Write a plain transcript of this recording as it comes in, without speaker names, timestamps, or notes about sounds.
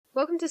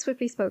Welcome to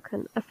Swiftly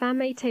Spoken, a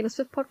fan-made Taylor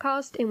Swift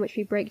podcast in which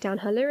we break down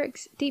her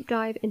lyrics, deep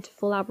dive into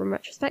full album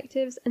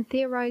retrospectives, and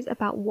theorise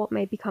about what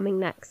may be coming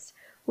next.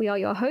 We are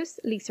your hosts,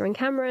 Lisa and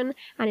Cameron,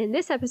 and in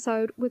this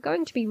episode, we're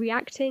going to be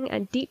reacting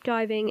and deep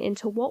diving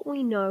into what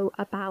we know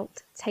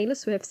about Taylor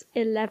Swift's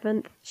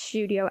 11th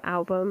studio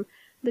album,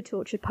 The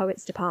Tortured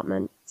Poets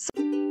Department.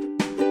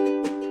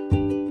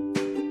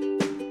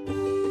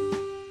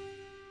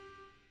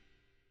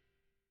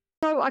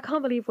 So I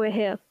can't believe we're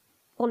here.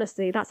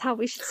 Honestly, that's how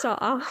we should start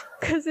off,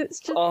 because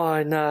it's just... Oh,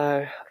 I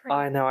know. crazy.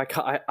 I know.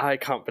 I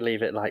can't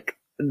believe it. Like,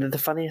 the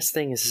funniest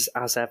thing is,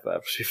 as ever,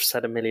 as we've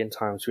said a million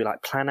times, we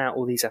like plan out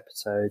all these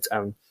episodes,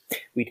 and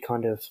we'd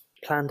kind of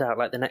planned out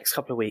like the next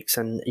couple of weeks,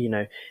 and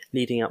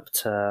leading up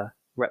to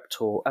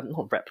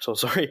not Reptor,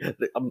 sorry,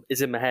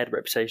 is in my head,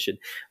 Reputation,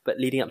 but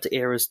leading up to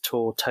Era's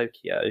tour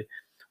Tokyo,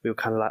 we were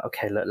kind of like,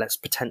 okay, look, let's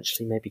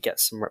potentially maybe get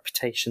some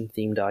Reputation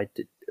themed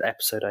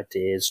episode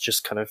ideas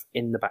just kind of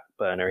in the back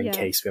burner in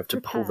case we have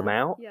to pull them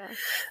out. Yeah.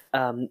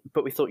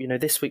 But we thought,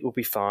 this week will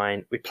be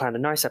fine. We planned a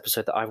nice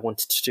episode that I've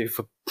wanted to do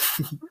for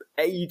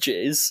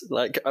ages.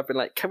 Like, I've been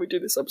like, can we do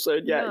this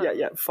episode?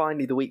 Yeah.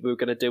 Finally, the week we were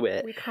going to do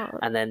it. We can't.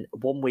 And then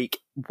one week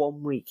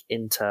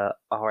into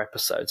our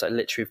episodes, I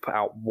literally put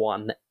out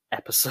one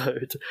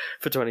episode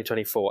for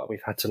 2024, and we've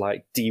had to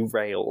like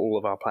derail all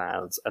of our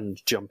plans and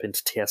jump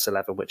into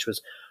TS11, which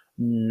was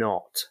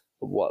not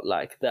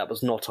that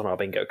was not on our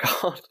bingo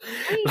card.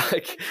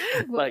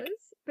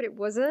 But it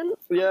wasn't.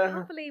 Yeah.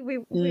 Happily, we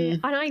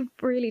and I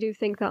really do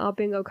think that our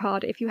bingo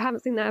card, if you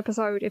haven't seen that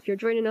episode, if you're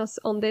joining us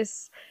on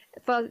this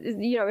first,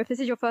 if this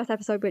is your first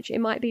episode, which it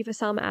might be for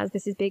some, as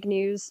this is big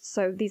news,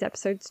 so these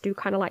episodes do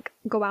kind of like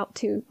go out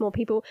to more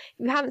people.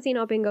 If you haven't seen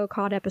our bingo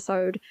card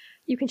episode,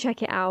 you can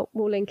check it out.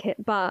 We'll link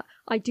it. But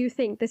I do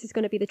think this is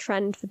going to be the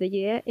trend for the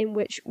year, in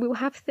which we'll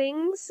have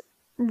things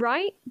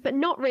right, but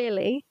not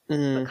really,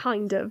 but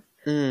kind of.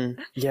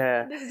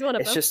 Yeah. This is one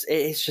of them.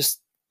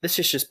 This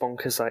is just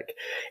bonkers. Like,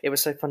 it was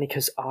so funny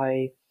because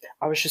I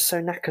was just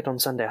so knackered on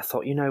Sunday. I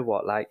thought, you know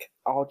what, like,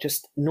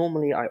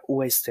 normally I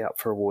always stay up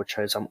for award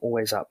shows. I'm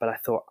always up, but I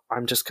thought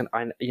I'm just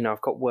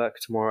I've got work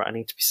tomorrow. I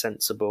need to be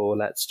sensible.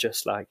 Let's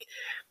just like,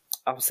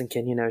 I was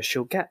thinking,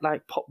 she'll get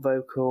like pop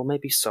vocal,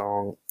 maybe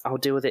song. I'll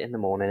deal with it in the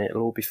morning.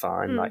 It'll all be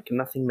fine. Like,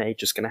 nothing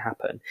major's going to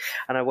happen.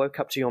 And I woke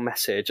up to your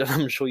message, and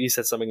I'm sure you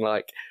said something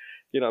like,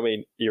 you know what I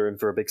mean? You're in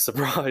for a big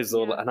surprise.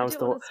 And I was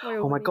thought,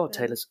 oh my God,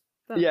 Taylor's...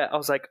 Yeah, I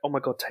was like, oh my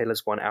God,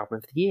 Taylor's won album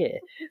of the year.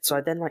 So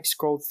I then like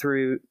scrolled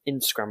through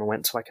Instagram and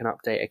went to like an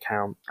update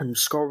account and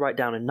scrolled right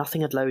down, and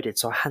nothing had loaded.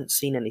 So I hadn't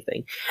seen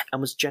anything,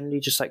 and was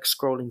generally just like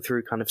scrolling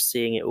through, kind of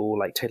seeing it all,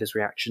 like Taylor's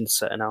reaction to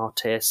certain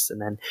artists.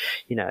 And then,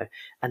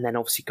 and then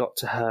obviously got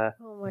to her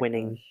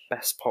winning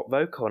best pop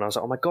vocal. And I was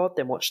like, oh my God,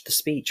 then watched the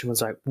speech and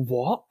was like,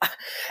 what?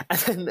 And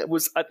then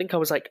I think I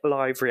was like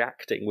live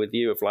reacting with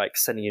you, of like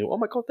sending you, oh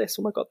my God, this,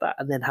 oh my God, that.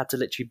 And then had to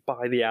literally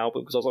buy the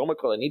album because I was like, oh my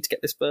God, I need to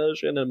get this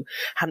version. And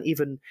hadn't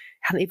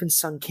even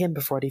sunk in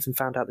before I'd even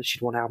found out that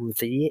she'd won album of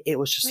the year. It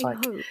was just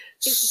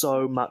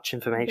so much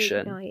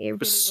information. It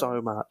was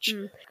so much.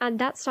 And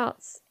that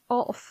starts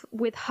off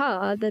with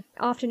her, the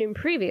afternoon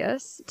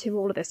previous to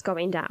all of this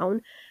going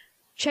down,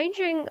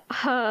 changing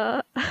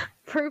her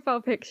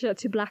profile picture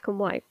to black and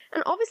white.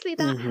 And obviously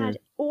that had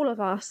all of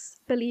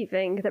us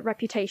believing that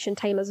Reputation,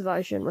 Taylor's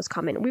version, was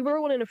coming. We were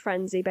all in a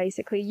frenzy,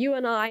 basically. You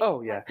and I,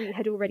 we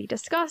had already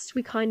discussed,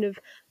 we kind of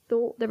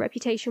thought the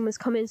Reputation was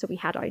coming, so we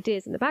had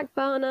ideas in the back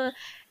burner.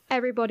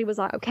 Everybody was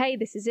like, okay,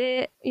 this is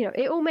it.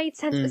 It all made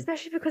sense,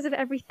 especially because of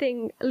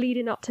everything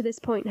leading up to this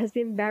point has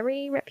been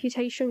very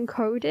Reputation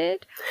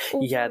coded.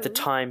 Yeah, the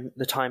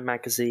Time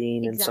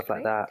magazine and stuff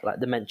like that,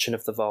 like the mention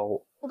of the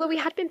vault. Although we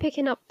had been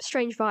picking up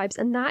strange vibes,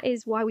 and that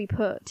is why we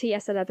put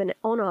TS11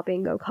 on our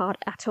bingo card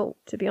at all,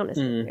 to be honest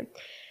with you.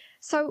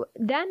 So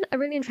then a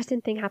really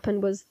interesting thing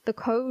happened was the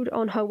code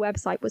on her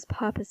website was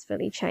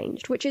purposefully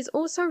changed, which is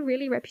also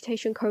really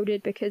Reputation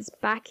coded, because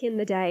back in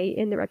the day,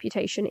 in the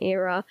Reputation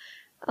era,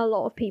 a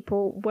lot of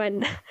people,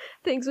 when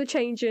things were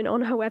changing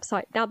on her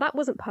website, now that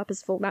wasn't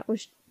purposeful, that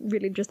was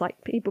really just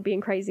like people being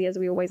crazy, as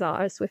we always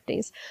are as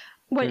Swifties,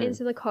 went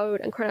into the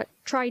code and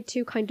tried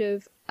to kind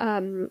of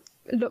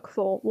look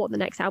for what the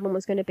next album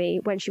was going to be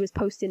when she was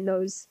posting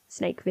those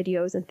Snake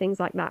videos and things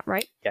like that,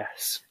 right?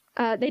 Yes.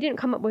 They didn't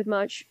come up with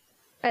much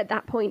at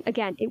that point.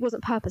 Again, it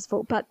wasn't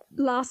purposeful, but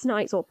last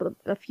night, or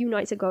a few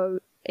nights ago,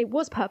 it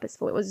was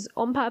purposeful. It was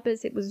on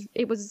purpose. It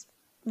was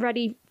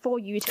ready for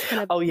you to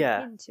kind of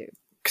into.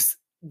 Because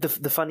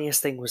the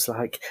funniest thing was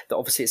like that.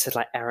 Obviously, it said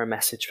like error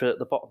message, but at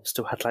the bottom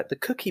still had like the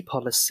cookie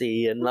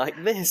policy and like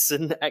this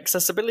and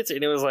accessibility.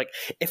 And it was like,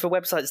 if a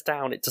website's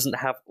down, it doesn't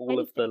have all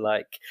of the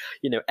like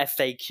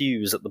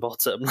FAQs at the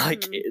bottom.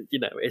 Like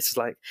it's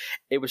like,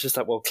 it was just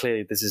like, well,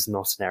 clearly this is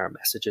not an error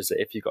message, is it?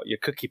 If you've got your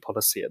cookie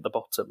policy at the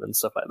bottom and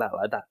stuff like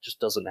that just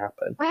doesn't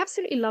happen. I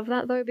absolutely love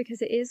that though,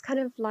 because it is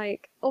kind of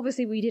like,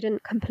 obviously we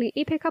didn't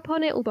completely pick up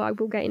on it, although I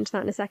will get into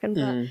that in a second.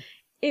 But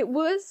it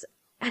was.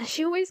 And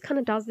she always kind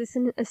of does this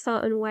in a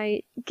certain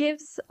way,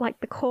 gives like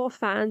the core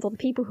fans or the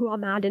people who are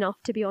mad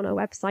enough to be on her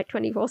website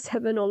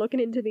 24/7 or looking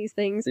into these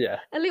things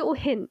a little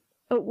hint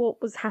at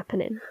what was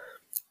happening.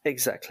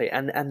 Exactly.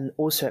 And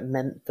also it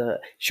meant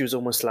that she was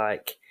almost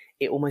like,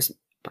 it almost,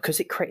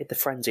 because it created the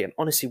frenzy. And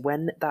honestly,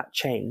 when that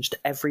changed,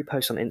 every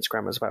post on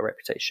Instagram was about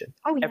Reputation.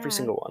 Oh, yeah. Every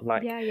single one.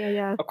 Like,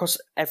 Yeah. across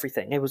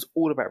everything. It was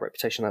all about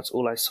Reputation. That's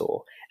all I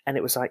saw. And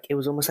it was like, it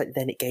was almost like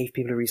then it gave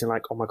people a reason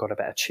like, oh my God, I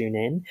better tune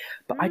in.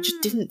 But I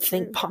just didn't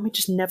think, part of me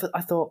just never, I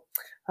thought,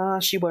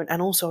 she won't.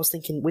 And also I was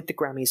thinking with the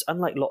Grammys,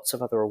 unlike lots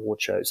of other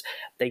award shows,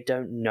 they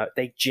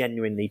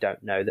genuinely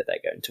don't know that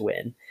they're going to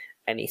win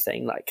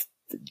anything. Like,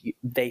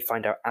 they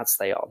find out as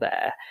they are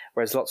there,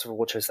 whereas lots of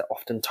award shows they're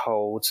often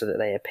told so that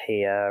they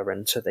appear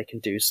and so they can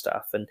do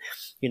stuff. And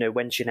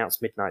when she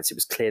announced Midnights, it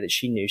was clear that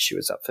she knew she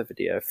was up for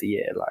Video of the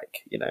Year.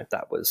 Like,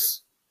 that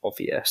was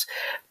obvious,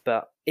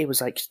 but it was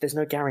like there's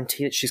no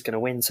guarantee that she's going to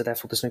win, so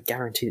therefore there's no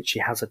guarantee that she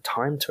has a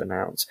time to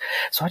announce.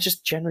 So I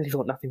just generally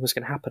thought nothing was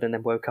going to happen, and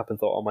then woke up and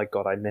thought, oh my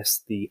God, I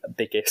missed the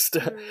biggest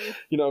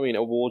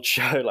award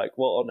show. Like,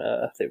 what on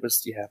earth? It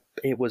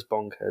was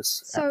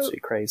bonkers. So, absolutely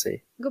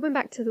crazy. Going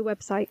back to the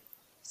website,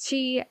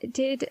 she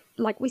did,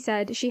 like we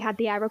said, she had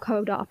the error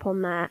code up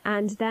on there,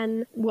 and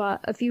then were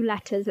a few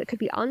letters that could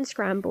be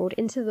unscrambled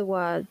into the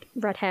word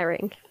red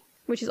herring,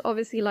 which is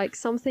obviously like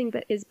something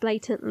that is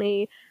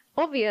blatantly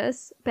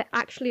obvious, but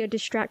actually a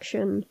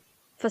distraction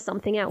for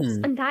something else.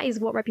 And that is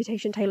what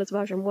Reputation Taylor's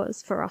version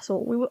was for us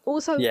all. We were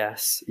also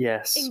yes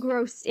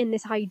engrossed in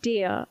this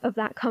idea of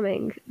that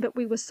coming, that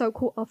we were so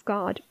caught off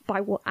guard by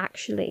what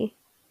actually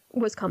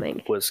was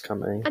coming.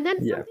 And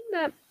then something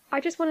that I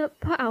just want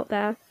to put out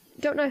there,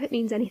 don't know if it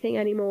means anything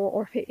anymore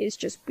or if it is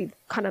just we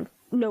kind of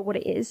know what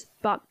it is,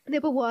 but there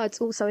were words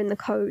also in the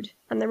code,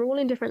 and they're all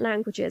in different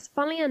languages.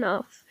 Funnily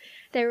enough,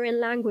 they were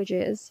in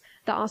languages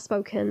that are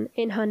spoken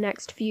in her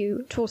next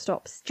few tour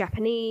stops: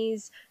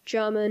 Japanese,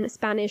 German,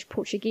 Spanish,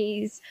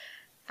 Portuguese.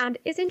 And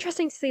it's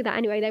interesting to see that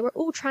anyway. They were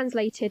all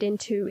translated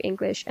into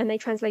English, and they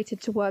translated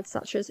to words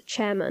such as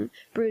chairman,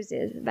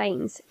 bruises,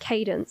 veins,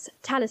 cadence,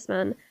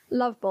 talisman,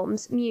 love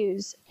bombs,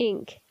 muse,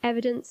 ink,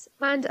 evidence,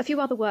 and a few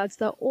other words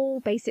that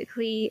all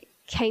basically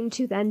came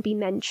to then be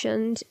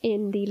mentioned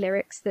in the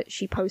lyrics that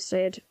she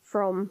posted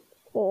from,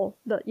 or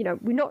that,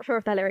 we're not sure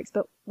if they're lyrics,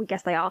 but we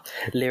guess they are.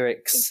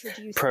 Lyrics,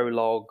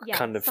 prologue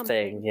kind of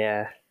something. thing,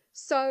 yeah.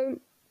 So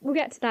we'll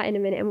get to that in a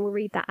minute and we'll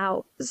read that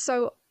out.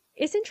 So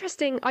it's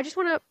interesting. I just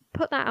want to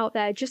put that out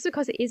there just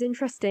because it is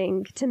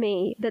interesting to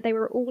me that they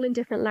were all in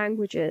different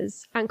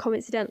languages, and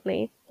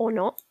coincidentally, or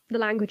not, the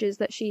languages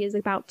that she is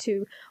about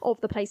to, of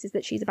the places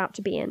that she's about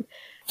to be in.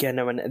 Yeah,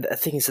 no, and the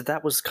thing is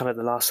that was kind of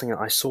the last thing that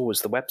I saw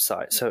was the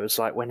website. So it was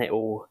like when it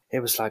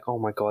was like, oh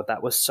my God,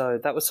 that was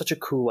such a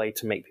cool way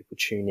to make people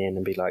tune in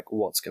and be like,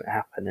 what's going to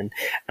happen?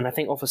 And I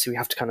think obviously we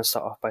have to kind of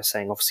start off by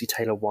saying obviously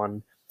Taylor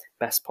won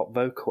Best Pop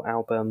Vocal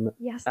Album.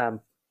 Yes.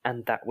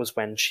 And that was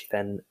when she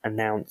then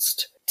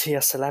announced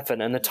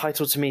TS11, and the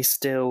title to me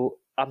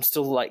I'm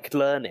still like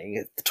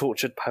learning, the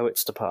Tortured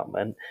Poets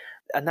Department.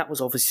 And that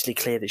was obviously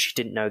clear that she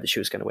didn't know that she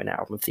was going to win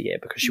Album of the Year,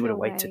 because she would have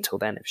waited till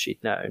then if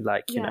she'd known.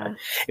 Like,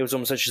 it was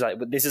almost like she's like,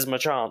 this is my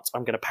chance.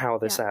 I'm going to power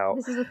this out.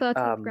 This is the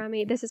 13th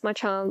Grammy. This is my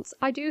chance.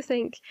 I do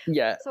think...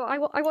 Yeah. So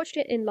I watched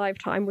it in live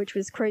time, which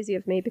was crazy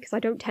of me because I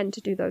don't tend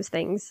to do those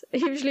things.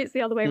 Usually it's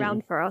the other way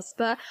around for us.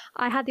 But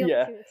I had the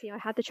opportunity. I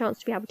had the chance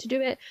to be able to do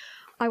it.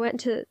 I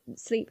went to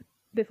sleep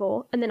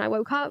before, and then I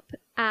woke up,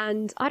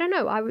 and I don't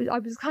know, I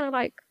was kind of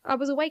like, I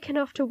was awake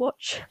enough to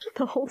watch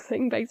the whole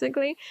thing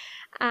basically,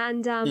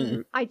 and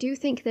I do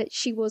think that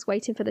she was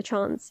waiting for the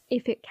chance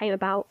if it came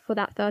about for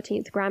that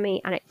 13th Grammy,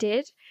 and it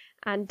did.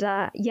 And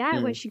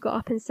when she got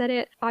up and said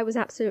it, I was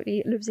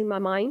absolutely losing my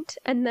mind.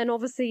 And then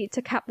obviously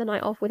to cap the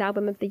night off with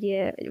Album of the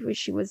Year,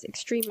 she was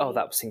extremely... Oh,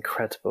 that was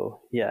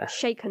incredible. Yeah.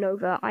 Shaken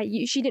over.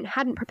 She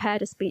hadn't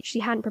prepared a speech. She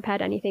hadn't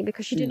prepared anything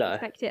because she didn't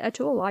expect it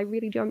at all. I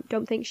really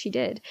don't think she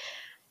did.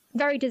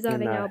 Very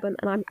deserving album,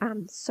 and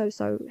I'm so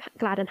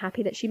glad and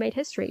happy that she made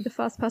history. The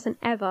first person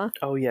ever.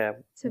 Oh yeah,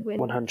 to win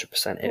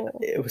 100%.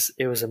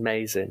 It was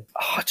amazing.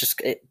 Oh,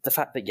 the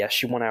fact that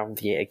she won Album of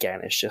the Year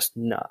again is just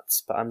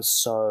nuts. But I'm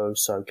so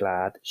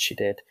glad she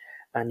did,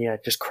 and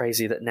just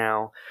crazy that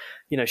now,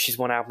 she's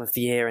won Album of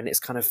the Year, and it's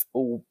kind of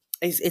all.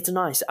 It's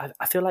nice.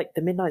 I feel like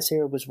the Midnights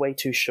era was way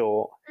too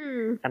short,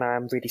 and I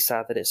am really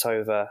sad that it's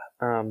over.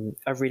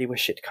 I really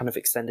wish it kind of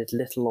extended a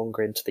little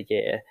longer into the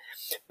year,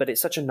 but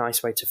it's such a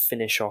nice way to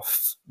finish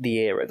off the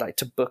era, like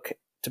to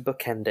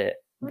bookend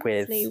it.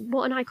 Honestly, with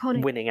what an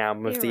iconic winning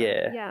Album of the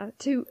Year. Yeah,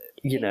 to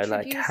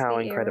like how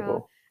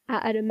incredible.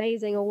 At an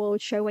amazing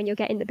award show when you're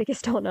getting the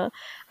biggest honour,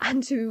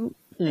 and to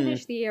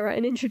finish the era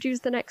and introduce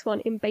the next one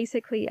in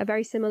basically a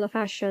very similar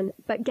fashion,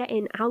 but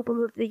getting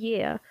Album of the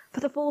Year for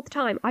the 4th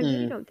time. I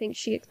really don't think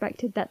she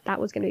expected that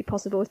was going to be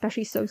possible,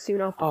 especially so soon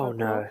after. Oh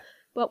no.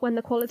 But when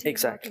the quality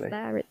is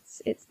there,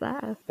 it's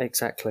there.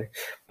 Exactly.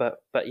 But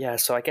yeah,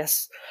 so I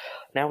guess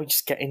now we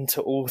just get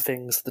into all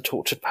things the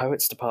Tortured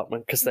Poets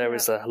Department, because there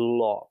is a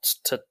lot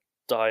to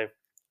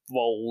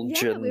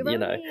divulge, and we're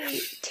only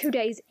 2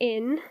 days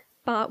in,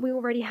 but we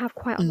already have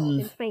quite a lot of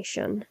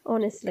information,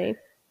 honestly.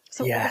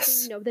 So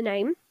obviously we know the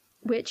name,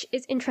 which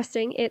is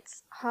interesting.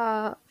 It's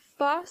her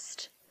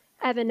first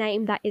ever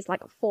name that is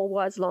like 4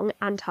 words long,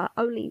 and her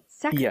only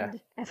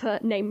second ever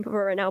name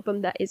for an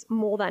album that is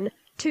more than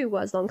 2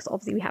 words long, because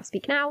obviously we have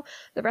Speak Now.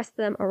 The rest of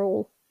them are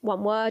all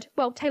 1 word.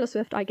 Well, Taylor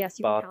Swift, I guess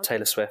you can count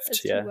Taylor Swift, as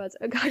 2 words.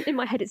 In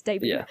my head, it's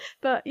debut. Yeah.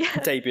 But yeah.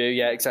 Debut,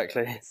 yeah,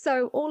 exactly.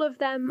 So all of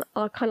them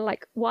are kind of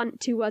like 1,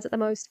 2 words at the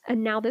most.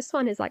 And now this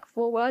one is like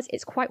 4 words.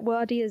 It's quite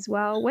wordy as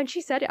well. When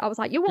she said it, I was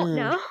like, you what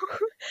now?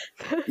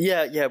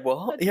 Yeah,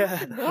 what?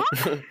 Yeah.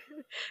 What?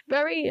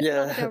 Very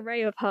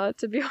array of her,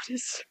 to be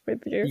honest with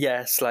you.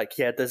 Yes, like,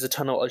 there's a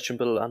tunnel Ocean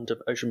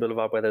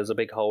Boulevard where there's a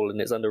big hole and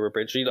it's under a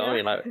bridge. You know what I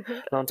mean? Like,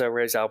 Lana Del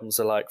Rey's albums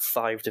are like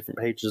 5 different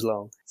pages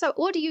long. So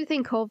what do you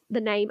think of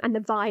the name and the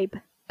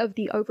vibe of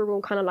the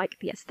overall kind of like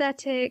the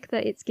aesthetic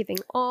that it's giving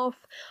off?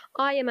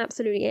 I am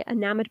absolutely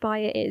enamored by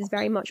it. It is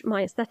very much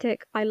my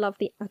aesthetic. I love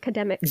the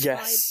academic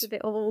vibes of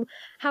it all.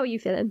 How are you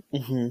feeling?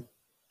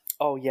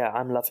 Oh yeah,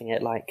 I'm loving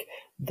it. Like,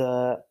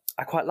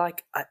 I quite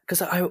like,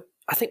 because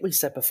I think we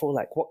said before,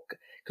 like, what,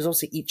 because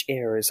obviously each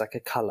era is like a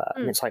colour,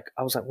 and it's like,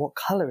 I was like, what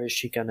colour is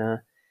she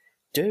gonna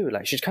do?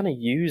 Like, she's kind of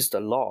used a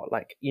lot.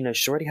 Like, you know,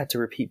 she's already had to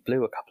repeat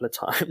blue a couple of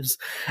times,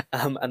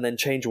 and then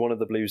change one of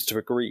the blues to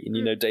a green.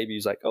 You know,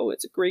 debut's like, oh,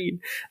 it's a green.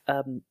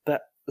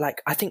 But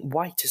like, I think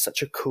white is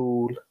such a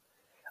cool.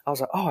 I was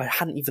like, oh, I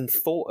hadn't even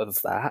thought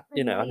of that.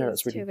 You know, I know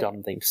that's a really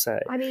dumb thing to say.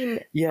 I mean,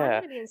 I'm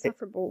going to be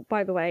insufferable,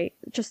 by the way.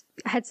 Just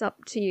heads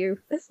up to you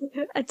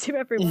and to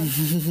everyone.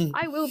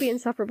 I will be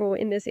insufferable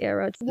in this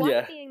era.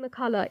 White being the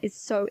colour is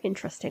so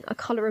interesting. A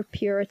colour of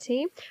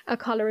purity, a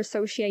colour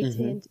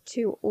associated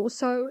to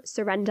also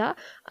surrender,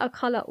 a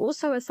colour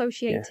also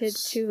associated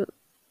to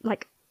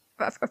like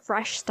a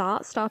fresh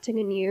start, starting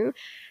anew.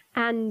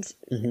 And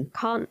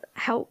can't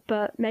help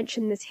but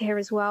mention this here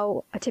as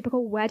well, a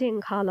typical wedding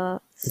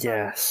colour.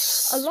 So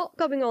a lot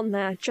going on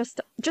there,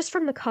 just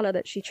from the colour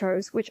that she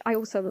chose, which I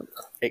also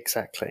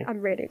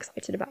I'm really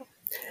excited about.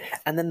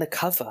 And then the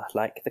cover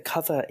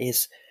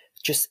is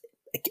just,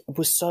 it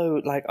was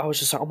so, like, I was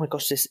just like, oh my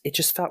gosh, it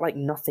just felt like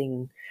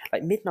nothing,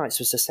 like Midnight's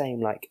was the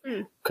same, like,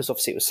 because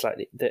obviously it was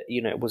slightly,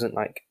 you know, it wasn't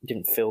like,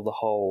 didn't fill the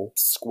whole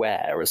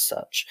square as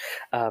such.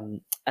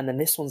 And then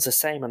this one's the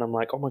same, and I'm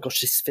like, oh my gosh,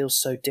 this feels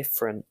so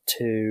different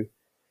to,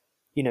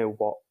 you know,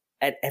 what,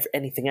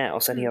 anything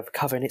else, any other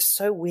cover. And it's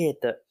so weird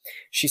that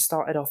she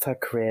started off her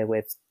career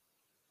with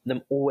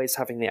them always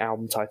having the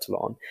album title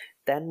on.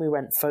 Then we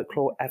went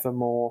Folklore,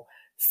 Evermore,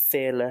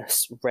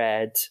 Fearless,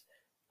 Red,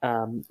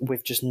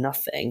 with just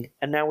nothing.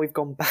 And now we've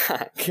gone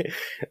back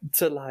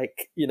to,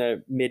 like, you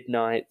know,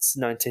 Midnight's,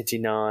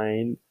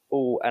 1989,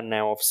 all, and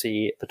now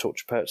obviously the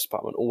Torture Purchase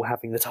Department all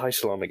having the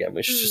title on again,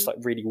 which is just like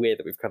really weird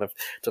that we've kind of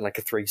done like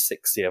a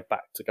 360 of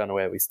back to kind of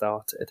where we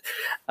started.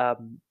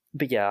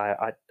 But yeah,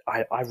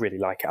 I really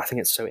like it. I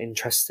think it's so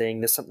interesting.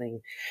 There's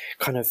something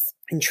kind of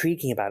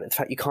intriguing about it. The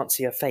fact you can't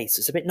see her face.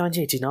 It's a bit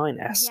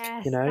 1989-esque,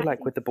 you know,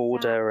 like with the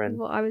border and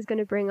what I was going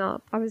to bring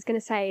up. I was going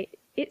to say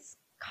it's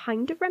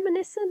kind of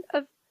reminiscent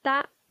of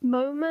that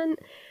moment.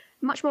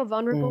 Much more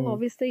vulnerable,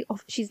 obviously.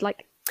 She's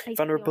like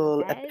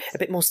vulnerable, a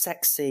bit more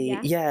sexy,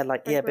 a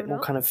bit more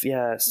kind of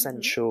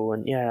sensual,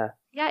 and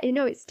you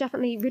know, it's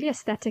definitely really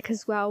aesthetic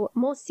as well,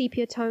 more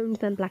sepia toned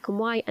than black and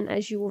white. And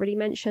as you already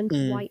mentioned,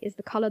 white is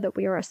the color that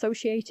we are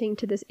associating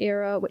to this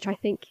era, which I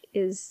think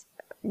is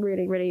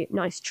really, really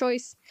nice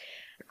choice.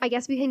 I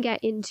guess we can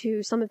get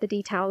into some of the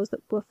details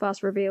that were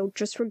first revealed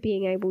just from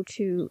being able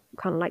to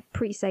kind of like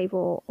pre-save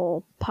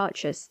or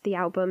purchase the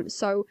album.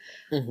 So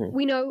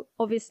we know,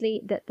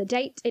 obviously, that the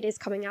date it is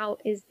coming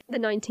out is the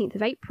 19th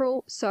of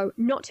April. So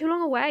not too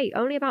long away,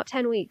 only about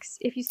 10 weeks.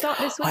 If you start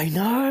this week, I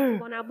know,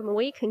 1 album a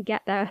week and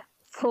get there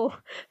for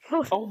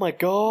oh my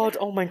god,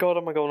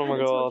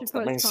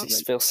 that makes me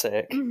feel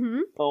sick.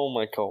 Oh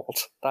my god,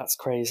 that's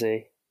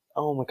crazy.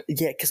 Oh my god,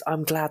 yeah, because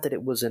I'm glad that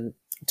it wasn't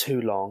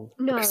too long.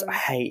 No, because I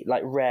hate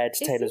like Red,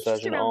 Taylor's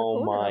version.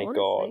 Oh my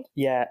god,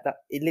 yeah,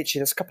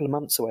 that's a couple of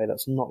months away.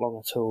 That's not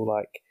long at all.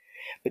 Like,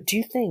 but do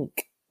you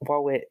think,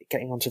 while we're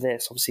getting onto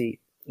this, obviously,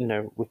 you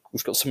know,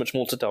 we've got so much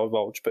more to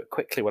divulge, but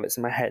quickly while it's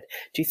in my head,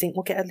 do you think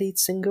we'll get a lead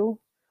single,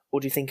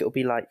 or do you think it'll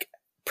be like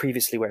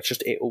previously where it's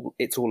just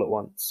it's all at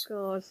once?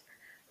 God.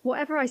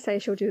 Whatever I say,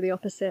 she'll do the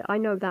opposite. I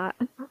know that.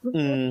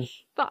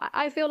 But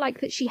I feel like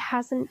that she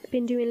hasn't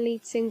been doing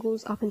lead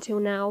singles up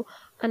until now,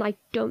 and I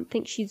don't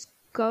think she's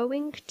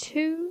going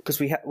to. Because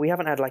we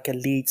haven't had like a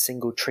lead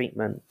single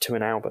treatment to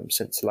an album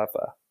since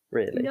Lover,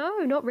 really. No,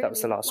 not really. That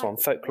was the last one.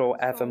 Folklore,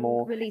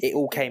 Evermore, it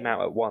all came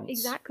out at once.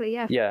 Exactly,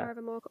 yeah.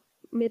 Evermore,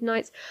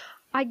 Midnights.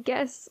 I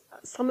guess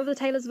some of the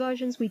Taylor's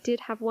versions, we did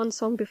have one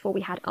song before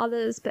we had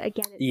others, but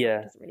again,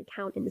 it doesn't really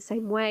count in the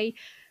same way.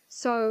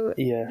 So,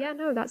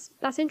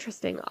 that's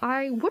interesting.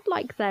 I would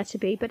like there to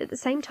be, but at the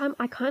same time,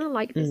 I kind of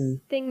like this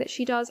thing that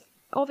she does.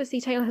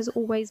 Obviously, Taylor has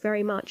always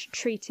very much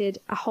treated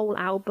a whole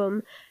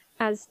album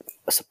as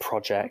a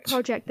project. A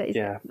project that is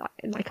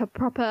like a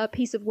proper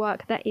piece of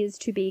work that is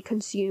to be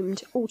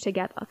consumed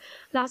altogether.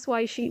 That's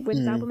why she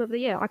wins Album of the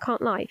Year. I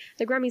can't lie.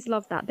 The Grammys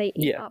love that. They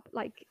eat up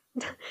like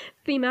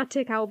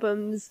thematic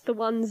albums, the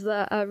ones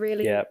that are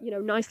really,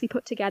 nicely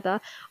put together.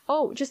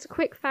 Oh, just a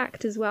quick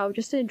fact as well,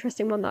 just an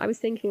interesting one that I was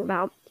thinking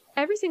about.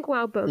 every single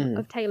album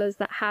of Taylor's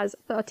that has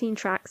 13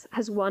 tracks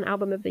has won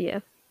Album of the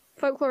Year.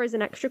 Folklore is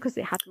an extra because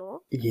it had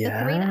more.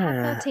 Yeah. The 3 that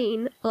had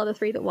 13 are the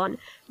 3 that won.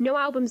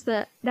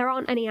 There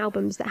aren't any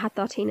albums that had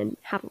 13 and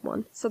haven't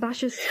won. So that's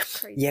just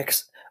crazy. Yeah,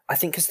 because I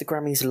think because the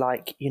Grammys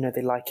like,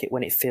 they like it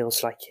when it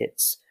feels like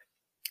it's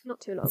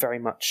not too long. Very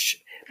much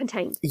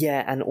contained.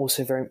 Yeah, and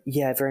also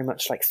very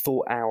much like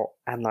thought out,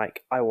 and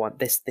like I want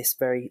this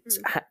very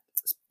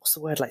what's the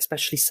word, like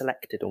specially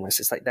selected almost.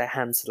 It's like they're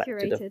hand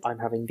selected of, I'm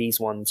having these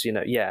ones,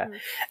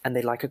 and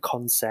they like a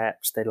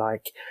concept, they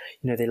like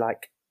they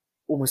like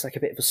almost like a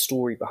bit of a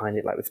story behind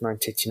it, like with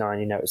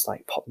 1989, it was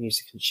like pop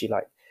music, and she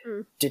like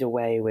did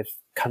away with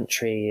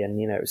country, and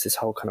it was this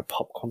whole kind of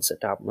pop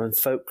concept album, and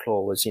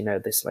Folklore was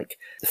this like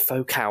the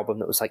folk album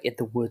that was like in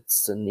the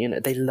woods,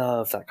 and they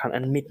love that kind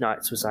of, and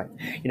Midnights was like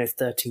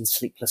 13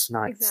 sleepless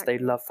nights. Exactly.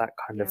 They love that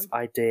kind of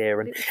idea,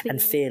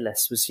 and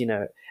Fearless was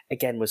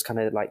again was kind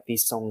of like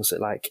these songs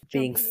that like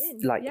being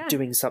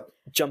doing some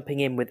jumping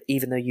in with,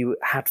 even though you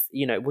had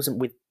it wasn't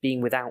with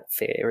being without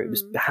fear, it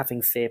was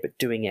having fear but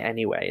doing it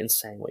anyway and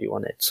saying what you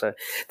wanted. So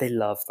they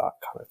love that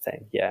kind of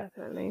thing.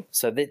 Definitely.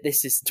 So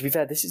this is, to be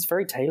fair, this is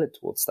very tailored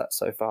towards that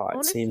so far.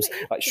 Honestly, it seems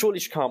like surely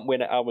she can't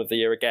win an Album of the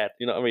Year again,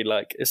 you know what I mean?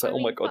 Like it's like, oh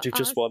my god, you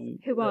just won.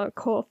 Who are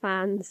core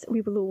fans, we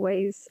will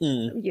always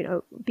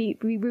be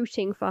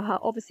rooting for her.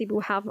 Obviously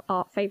we'll have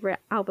our favourite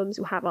albums,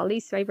 we'll have our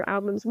least favourite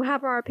albums, we'll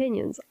have our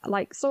opinions.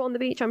 Like Saw on the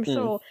Beach, I'm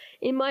sure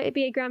it might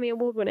be a Grammy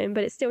award winning,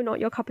 but it's still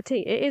not your cup of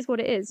tea. It is what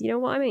it is, you know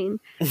what I mean?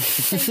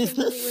 Same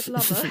thing with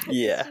Lover.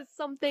 Yeah. It's just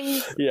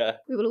something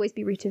we will always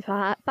be rooting for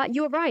her. But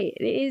you're right,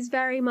 it is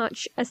very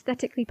much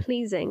aesthetically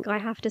pleasing, I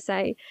have to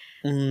say.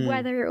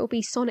 Whether it will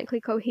be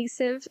sonically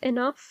cohesive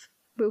enough,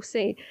 we'll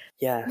see.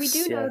 Yes, we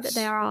do know that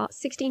there are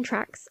 16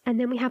 tracks, and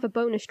then we have a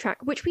bonus track,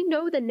 which we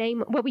know the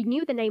name, we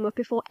knew the name of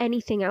before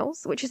anything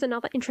else, which is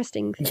another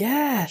interesting thing.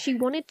 Yeah. She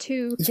wanted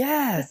to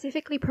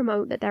specifically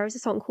promote that there is a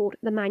song called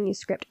The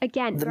Manuscript.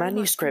 Again, The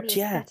Manuscript,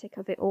 the aesthetic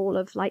of it all,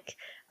 of like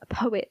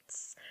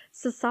poets,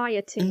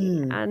 society,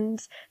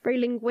 and very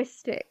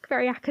linguistic,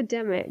 very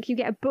academic. You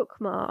get a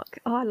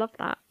bookmark. Oh, I love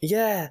that.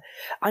 Yeah,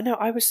 I know.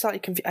 I was slightly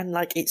confused, and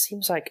like it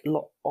seems like a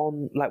lot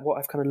on like what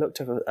I've kind of looked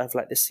of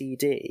like the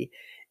CD.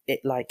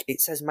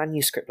 It says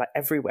manuscript like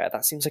everywhere.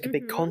 That seems like a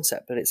big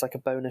concept, but it's like a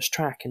bonus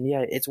track, and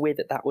it's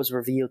weird that was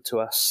revealed to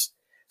us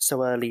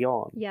so early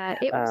on. Yeah,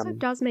 it also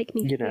does make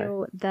me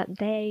feel that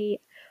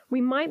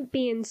we might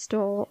be in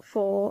store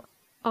for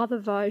other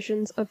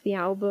versions of the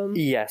album.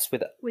 Yes,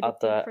 with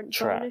other a different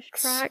tracks. Bonus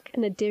track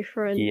and a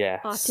different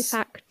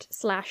artifact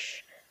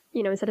 /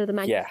 instead of the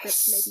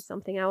manuscript, maybe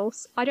something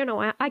else. I don't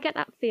know. I get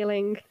that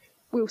feeling.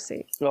 We'll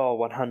see. Oh,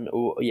 100.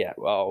 Oh, yeah.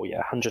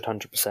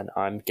 100%.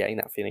 I'm getting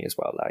that feeling as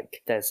well.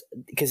 Like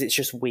because it's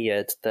just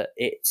weird that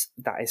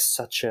that is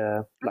such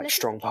a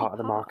strong part of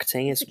the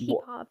marketing. It's a key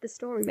part of the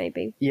story,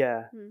 maybe.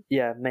 Yeah,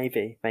 yeah,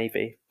 maybe.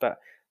 But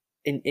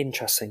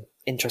interesting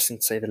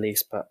to say the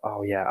least. But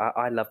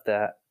I love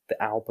the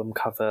album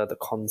cover, the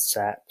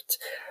concept.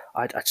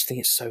 I just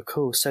think it's so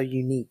cool, so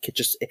unique.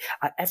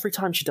 Every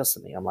time she does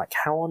something, I'm like,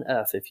 how on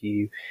earth have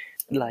you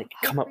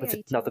come up with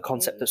another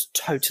concept that's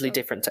totally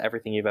different to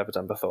everything you've ever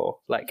done before?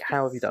 Like,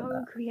 how have you done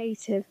that? So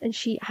creative, and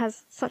she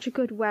has such a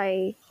good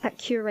way at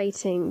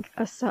curating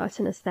a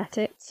certain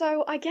aesthetic.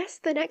 So I guess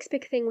the next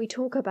big thing we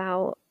talk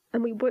about,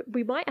 and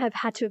we might have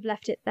had to have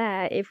left it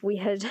there if we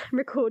had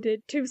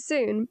recorded too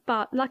soon,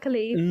 but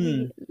luckily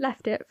we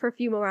left it for a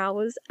few more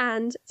hours,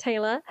 and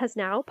Taylor has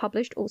now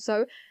published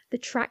also the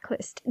track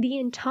list, the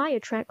entire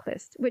track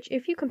list, which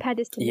if you compare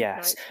this to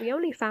Midnight, we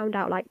only found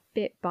out like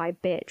bit by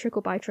bit,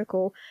 trickle by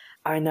trickle.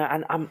 I know,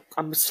 and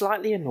I'm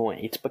slightly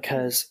annoyed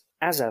because,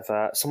 as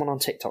ever, someone on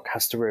TikTok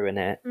has to ruin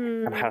it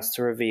and has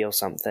to reveal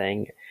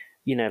something,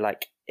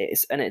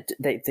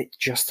 they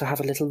just to have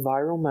a little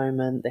viral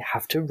moment, they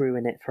have to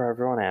ruin it for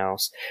everyone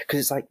else, because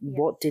it's like,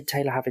 what did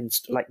Taylor have in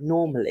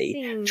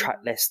normally track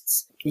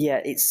lists?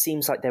 Yeah, it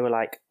seems like they were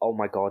like, oh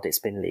my god, it's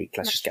been leaked,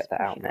 let's just get that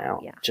out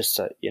now, just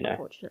so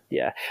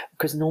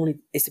because normally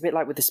it's a bit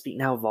like with the Speak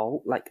Now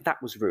Vault, like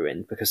that was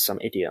ruined because some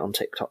idiot on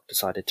TikTok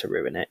decided to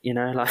ruin it,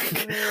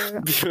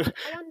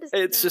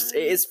 it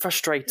is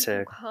frustrating.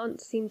 People can't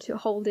seem to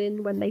hold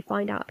in when they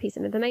find out a piece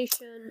of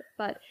information,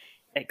 but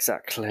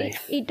exactly.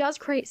 It does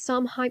create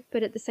some hype,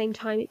 but at the same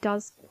time, it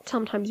does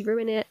sometimes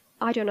ruin it.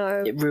 I don't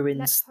know. It ruins,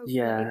 Let's hope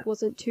that it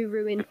wasn't too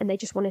ruined, and they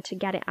just wanted to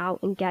get it out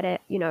and get it,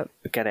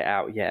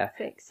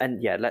 fixed.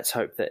 And let's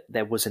hope that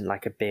there wasn't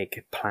like a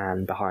big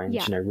plan behind,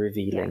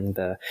 revealing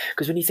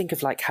because when you think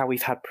of like how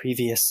we've had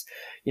previous,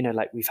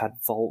 we've had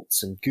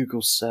vaults and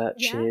Google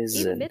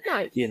searches and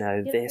Midnights.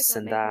 This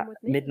and that.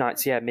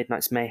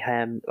 Midnight's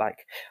Mayhem.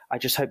 Like, I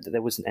just hope that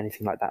there wasn't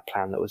anything like that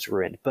plan that was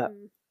ruined, but.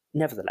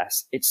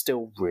 Nevertheless, it's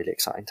still really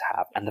exciting to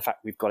have, and the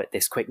fact we've got it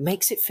this quick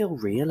makes it feel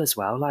real as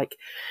well. Like,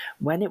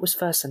 when it was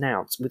first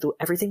announced, with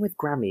everything with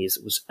Grammys,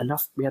 it was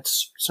enough. We had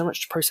so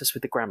much to process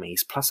with the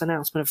Grammys, plus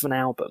announcement of an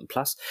album,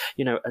 plus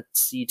a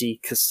CD,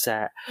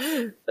 cassette,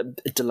 a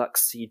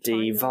deluxe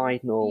CD,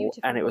 vinyl,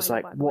 and it was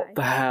like, what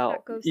the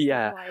hell?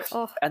 Yeah,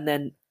 and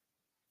then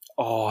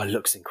Oh, it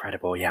looks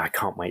incredible. Yeah, I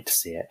can't wait to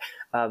see it.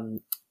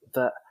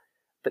 But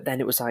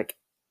then it was like,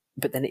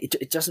 but then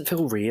it doesn't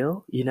feel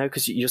real, you know,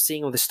 because you're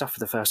seeing all this stuff for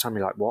the first time.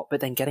 You're like, what? But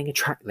then getting a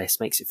track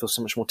list makes it feel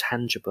so much more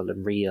tangible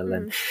and real,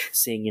 and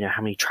seeing, you know,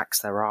 how many tracks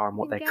there are and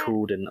what they're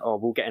called. And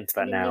we'll get into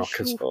that now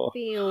because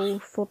feel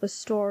for the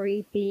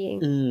story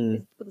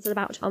being what's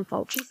about to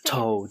unfold. She's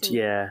told,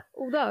 yeah.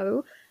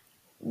 Although,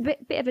 bit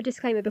of a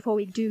disclaimer before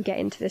we do get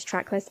into this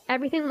track list.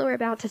 Everything that we're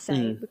about to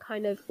say,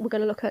 we're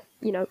going to look at,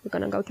 you know, we're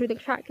going to go through the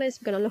track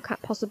list. We're going to look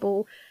at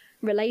possible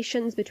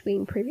relations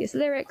between previous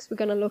lyrics. We're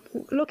going to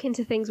look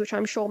into things which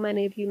I'm sure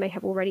many of you may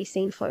have already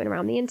seen floating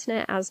around the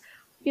internet. As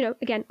you know,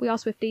 again, we are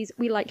Swifties,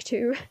 we like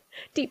to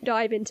deep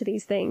dive into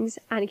these things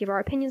and give our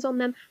opinions on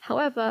them.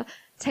 However,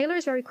 Taylor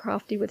is very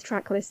crafty with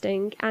track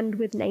listing and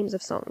with names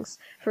of songs.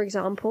 For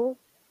example,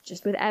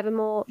 just with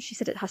Evermore, she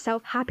said it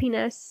herself,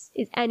 happiness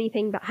is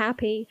anything but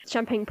happy.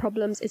 Champagne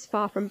Problems is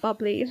far from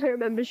bubbly, I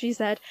remember she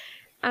said.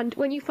 And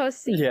when you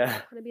first see it, you're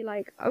going to be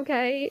like,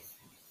 okay,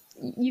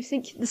 you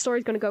think the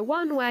story's going to go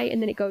one way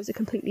and then it goes a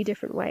completely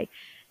different way.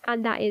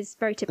 And that is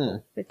very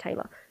typical with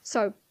Taylor.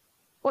 So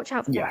watch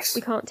out for that.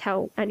 We can't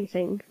tell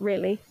anything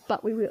really,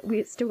 but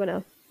we're still going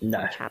to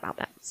chat about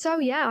that. So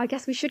yeah, I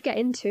guess we should get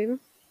into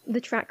the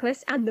track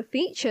list and the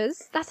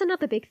features. That's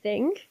another big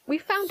thing. We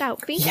found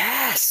out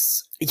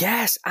features.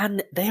 Yes,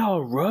 and they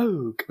are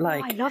rogue.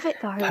 Like, I love it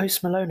though.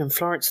 Post Malone and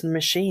Florence and the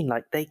Machine,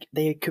 like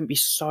they couldn't be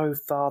so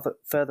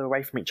further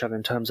away from each other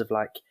in terms of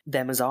like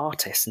them as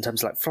artists. In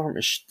terms of like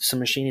Florence and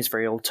the Machine is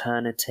very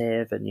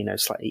alternative and, you know,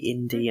 slightly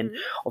indie, and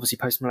obviously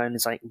Post Malone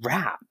is like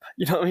rap.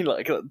 You know what I mean?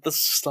 Like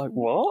that's just like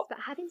what? But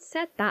having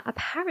said that,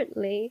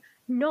 apparently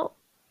not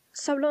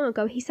so long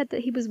ago, he said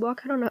that he was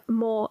working on a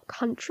more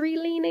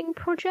country-leaning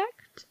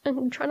project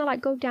and trying to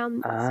like go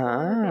down a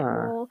bit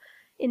more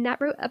in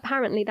that route.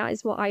 Apparently, that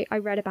is what I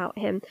read about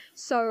him.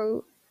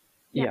 So,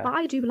 yeah, but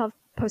I do love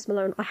Post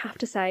Malone, I have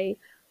to say,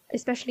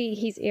 especially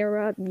his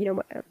era. You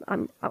know,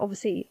 I'm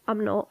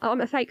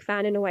a fake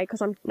fan in a way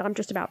because I'm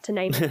just about to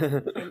name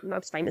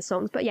most famous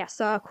songs. But yeah,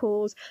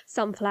 Circles,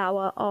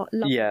 Sunflower are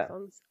lovely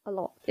songs a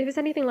lot. If it's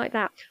anything like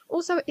that.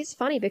 Also, it's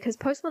funny because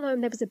Post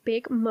Malone, there was a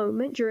big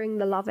moment during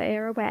the Lover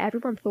era where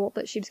everyone thought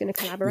that she was going to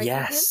collaborate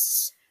with him.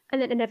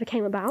 And then it never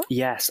came about.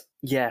 Yes.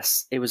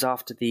 It was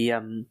after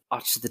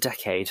the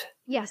decade.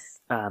 Yes.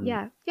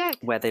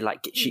 Where they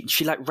like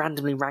she like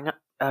randomly ran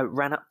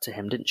up to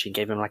him, didn't she? And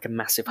gave him like a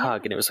massive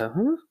hug, and it was like,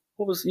 huh?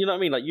 What was, you know what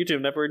I mean? Like, you two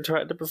have never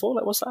interacted before.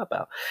 Like, what's that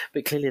about?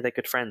 But clearly they're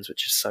good friends,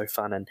 which is so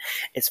fun, and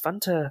it's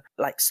fun to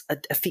like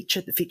the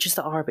features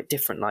that are a bit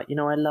different. Like, you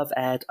know, I love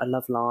Ed, I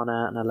love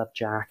Lana, and I love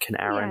Jack and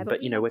Aaron,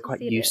 but you know, we're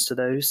quite used to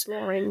those.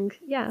 Exploring,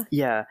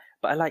 yeah.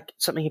 But I like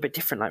something a bit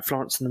different, like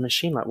Florence and the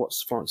Machine. Like,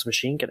 what's Florence and the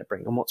Machine going to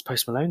bring, and what's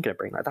Post Malone going to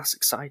bring? Like, that's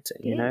exciting.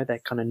 You know, they're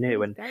kind of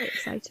new and very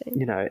exciting.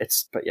 You know,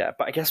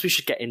 but I guess we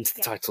should get into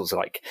the titles,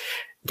 like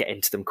get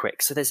into them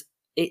quick. So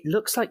it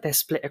looks like they're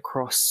split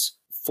across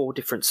 4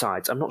 different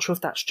sides. I'm not sure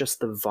if that's just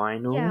the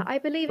vinyl. Yeah, I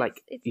believe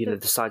like it's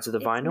the sides of the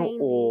vinyl,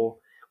 or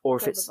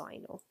if it's the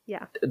vinyl.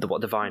 Yeah, the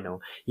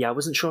vinyl. Yeah, I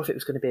wasn't sure if it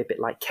was going to be a bit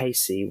like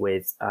Casey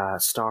with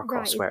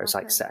Starcross, where it was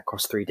like set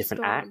across 3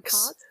 different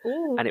acts,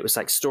 and it was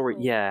like story.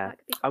 Yeah,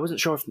 I wasn't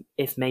sure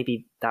if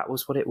maybe that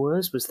was what it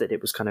was that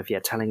it was kind of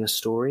telling a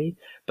story.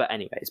 But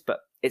anyways,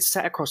 it's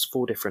set across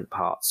 4 different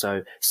parts.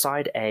 So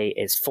side A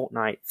is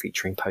Fortnite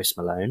featuring Post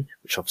Malone,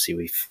 which obviously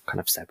we've kind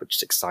of said, which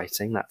is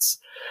exciting. That's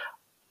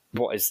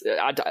what is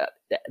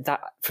that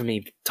for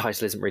me?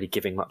 Title isn't really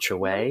giving much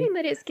away.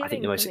 I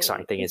think the most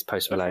exciting thing is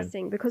Post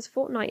Malone, because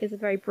Fortnite is a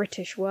very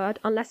British word,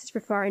 unless it's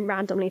referring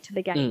randomly to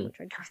the game, which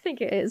I don't think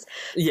it is.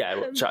 Yeah,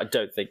 which I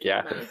don't think.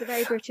 Yeah, it's a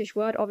very British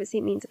word. Obviously,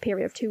 it means a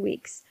period of 2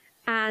 weeks,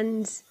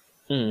 and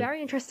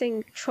very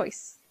interesting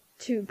choice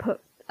to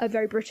put a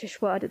very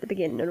British word at the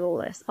beginning of all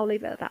this. I'll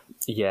leave it at that.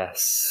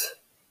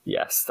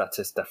 Yes, that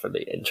is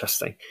definitely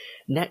interesting.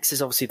 Next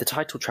is obviously the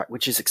title track,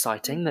 which is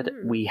exciting that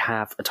we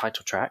have a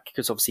title track,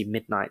 because obviously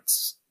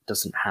Midnights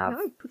doesn't have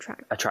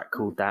a track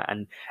called that,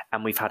 and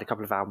we've had a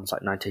couple of albums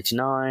like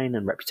 1989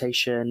 and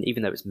Reputation,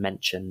 even though it's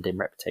mentioned in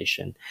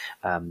Reputation.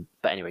 But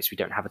anyways, we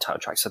don't have a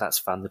title track, so that's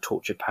fun. The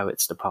Tortured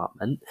Poets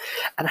Department,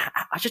 and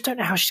I just don't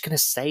know how she's going to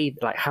say,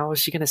 like, how is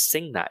she going to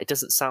sing that? It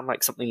doesn't sound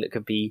like something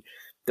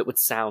that would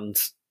sound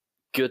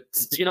good.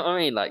 You know what I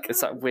mean? Like,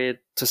 it's that weird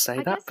to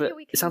say that, but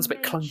it sounds a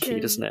bit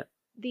clunky, doesn't it?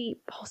 The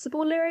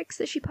possible lyrics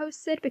that she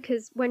posted,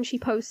 because when she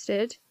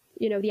posted,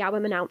 you know, the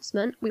album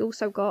announcement, we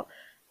also got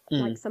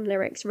like some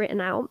lyrics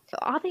written out.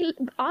 Are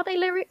they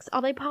lyrics?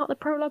 Are they part of the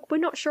prologue? We're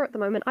not sure at the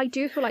moment. I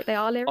do feel like they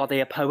are lyrics. Are they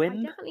a poem?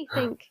 I definitely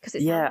think, because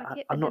it sounds like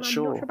it, I'm not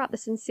sure. I'm not sure about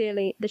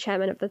the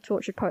chairman of the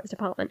Tortured Poets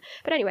Department.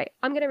 But anyway,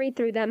 I'm going to read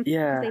through them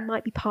because they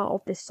might be part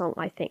of this song,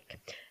 I think.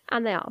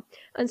 And they are.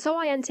 And so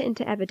I enter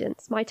into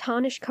evidence, my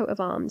tarnished coat of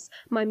arms,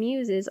 my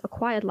muses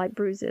acquired like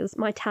bruises,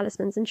 my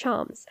talismans and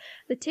charms,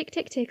 the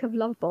tick-tick-tick of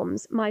love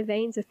bombs, my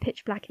veins of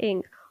pitch-black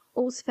ink,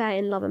 all's fair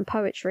in love and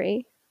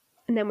poetry.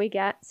 And then we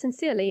get,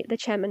 sincerely, the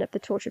chairman of the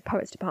Tortured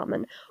Poets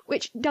Department,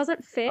 which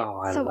doesn't fit.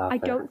 I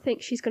don't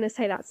think she's going to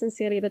say that,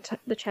 sincerely,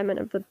 the chairman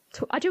of the...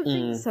 I don't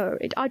think so.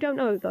 I don't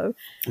know, though.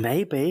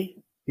 Maybe.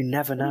 You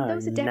never know.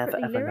 Those are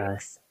definitely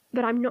lyrics,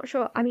 but I'm not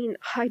sure. I mean,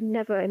 I'd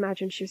never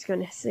imagined she was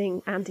going to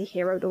sing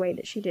Anti-Hero the way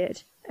that she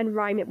did and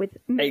rhyme it with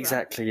mirror.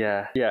 Exactly,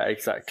 yeah. Yeah,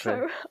 exactly.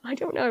 So, I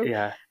don't know.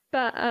 Yeah.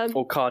 But,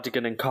 or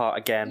cardigan and cart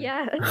again.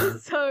 Yeah,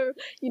 so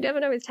you never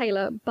know with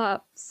Taylor,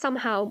 but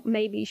somehow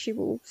maybe she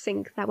will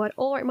sing that word.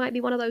 Or it might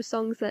be one of those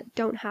songs that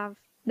don't have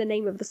the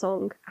name of the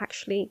song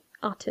actually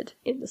uttered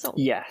in the song.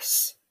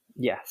 Yes,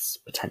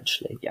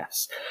 potentially,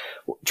 yes.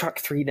 Well, track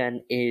 3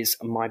 then is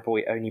My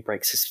Boy Only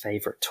Breaks His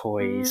Favourite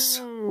Toys.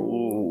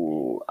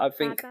 Ooh, I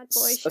think bad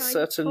boy, a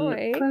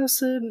certain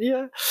person,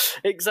 yeah,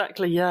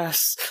 exactly,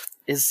 yes.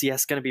 Is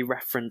going to be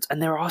referenced,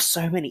 and there are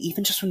so many,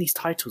 even just from these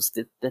titles,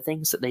 the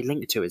things that they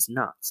link to is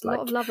nuts. A lot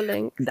of Lover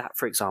links. That,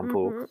 for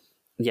example,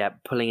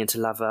 Pulling Into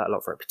Lover, a lot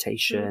of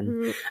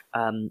Reputation.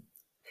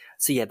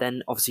 So yeah,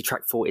 then obviously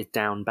track 4 is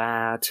Down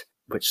Bad,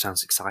 which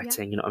sounds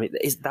exciting. You know what I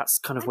mean? That's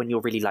kind of when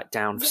you're really like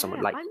down for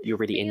someone, like you're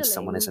really into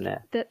someone, isn't it?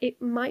 That it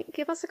might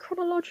give us a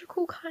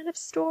chronological kind of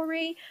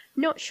story.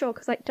 Not sure,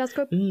 because it does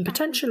go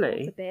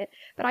potentially a bit,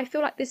 but I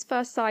feel like this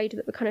first side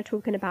that we're kind of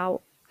talking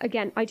about.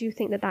 Again, I do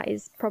think that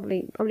is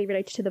probably only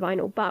related to the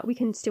vinyl, but we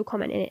can still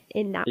comment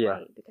in that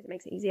way because it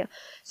makes it easier.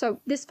 So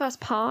this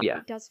first part,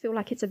 it does feel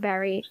like it's a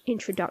very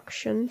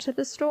introduction to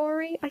the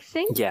story, I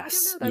think.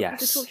 Yes, I don't know, though,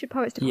 the Tortured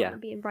Poets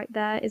Department being right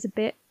there is a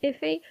bit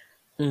iffy.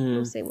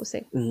 We'll see.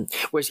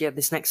 Whereas,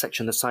 this next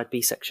section, the side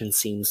B section,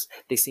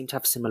 they seem to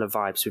have similar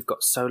vibes. We've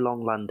got So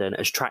Long London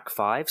as track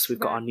 5, so we've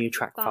got our new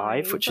track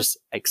 5, which is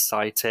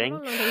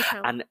exciting.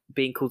 And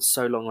being called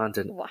So Long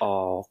London,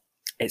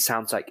 it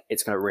sounds like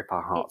it's going to rip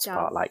our hearts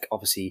apart. Like,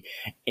 obviously,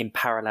 in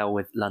parallel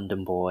with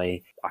London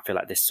Boy, I feel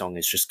like this song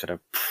is just going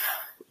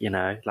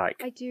to,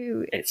 like... I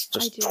do. It's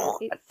just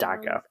a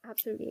dagger.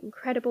 Absolutely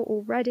incredible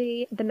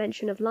already. The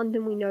mention of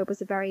London, we know,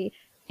 was a very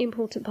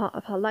important part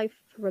of her life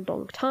for a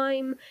long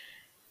time.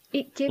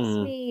 It gives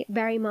me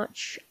very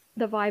much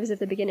the vibes of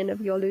the beginning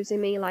of You're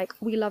Losing Me. Like,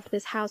 we loved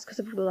this house because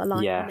of the line,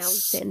 and now we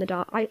sit in the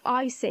dark.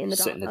 I sit in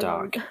the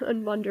dark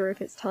and wonder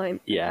if it's time.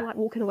 I feel like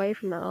walking away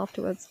from that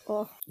afterwards.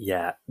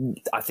 Yeah,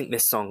 I think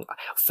this song,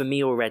 for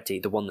me already,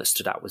 the one that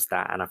stood out was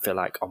that, and I feel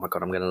like, oh my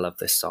god, I'm going to love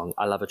this song.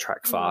 I love a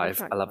track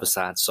 5. I love a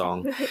sad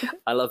song.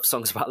 I love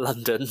songs about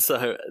London,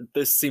 so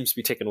this seems to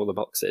be ticking all the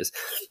boxes.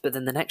 But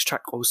then the next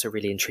track also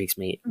really intrigues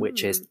me,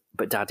 which is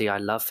But Daddy, I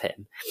Love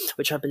Him,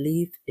 which I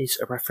believe is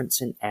a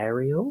reference in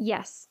Ariel.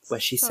 Yes.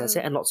 Where she says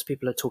it, and lots of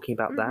people are talking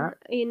about that.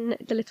 In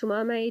The Little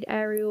Mermaid,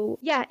 Ariel...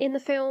 Yeah, in the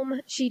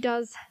film,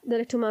 The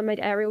Little Mermaid,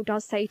 Ariel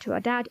does say to her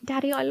dad,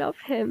 Daddy, I love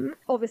him.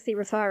 Obviously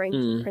referring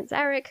to Prince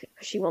Eric,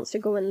 because she wants to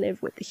go and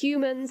live with the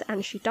humans,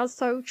 and she does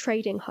so,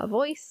 trading her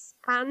voice.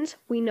 And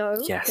we know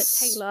that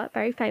Taylor,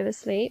 very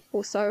famously,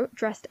 also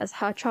dressed as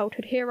her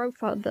childhood hero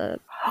for the...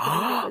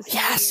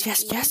 yes.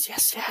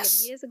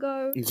 Years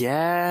ago.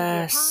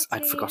 Yes,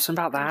 I'd forgotten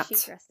about that. She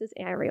dressed as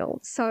Ariel.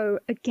 So,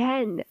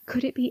 again,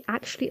 could it be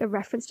actually a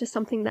reference to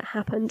something that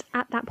happened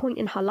at that point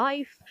in her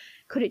life?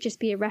 Could it just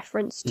be a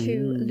reference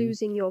to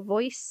losing your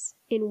voice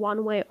in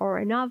one way or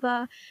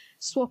another?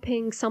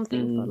 Swapping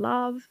something for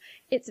love?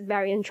 It's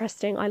very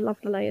interesting. I love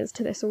the layers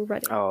to this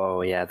already.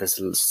 Oh, yeah,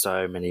 there's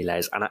so many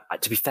layers. And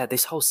to be fair,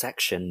 this whole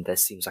section, there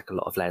seems like a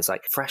lot of layers.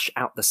 Like, fresh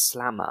out the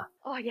slammer.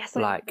 Oh, yes,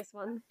 I like this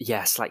one.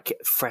 Yes, like,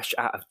 fresh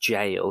out of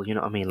jail, you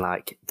know what I mean?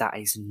 Like, that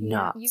is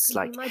nuts. You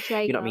can be my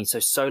jailer. You know what I mean?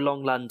 So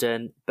Long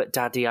London, But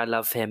Daddy, I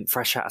Love Him,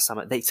 fresh out of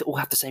summer. They all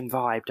have the same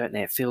vibe, don't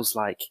they? It feels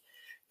like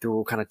they're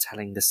all kind of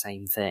telling the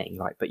same thing.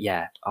 Like, but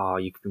yeah,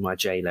 you could be my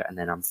jailer, and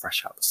then I'm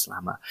fresh out the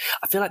slammer.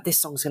 I feel like this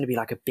song's going to be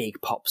like a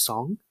big pop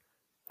song.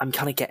 I'm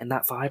kind of getting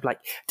that vibe. Like,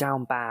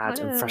 Down Bad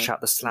and Fresh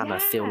Out the Slammer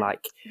feel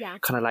like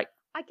kind of like...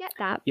 I get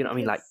that. You know what I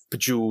mean? Like,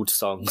 bejeweled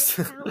songs.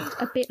 They sound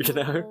a bit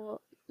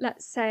more,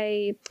 let's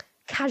say,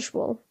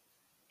 casual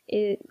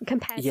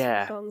compared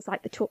to songs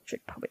like The Tortured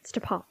Poets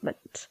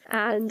Department.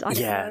 And I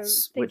don't know,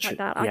 things like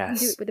that. I can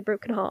do it with a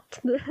broken heart.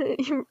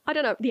 I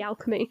don't know, The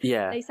Alchemy.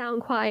 Yeah. They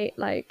sound quite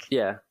like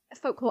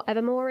folklore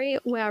Evermore-y,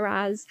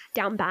 whereas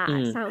Down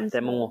Bad sounds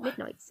more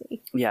midnight-y.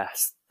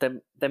 Yes.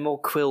 They're more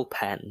quill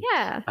pen.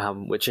 Yeah.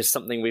 Which is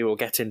something we will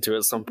get into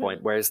at some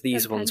point, whereas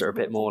these ones are a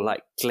bit more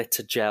like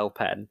glitter gel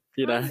pen,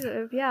 you know? Kind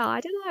of, yeah, I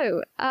don't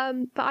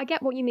know. But I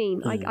get what you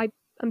mean.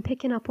 I'm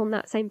picking up on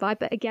that same vibe,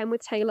 but again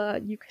with Taylor,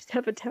 you could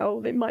never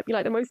tell. It might be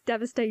like the most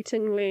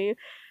devastatingly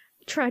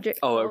tragic.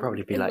 Oh, it'll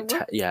probably be like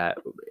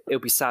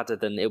it'll be sadder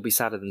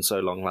than So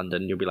Long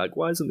London. You'll be like,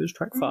 why isn't this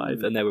track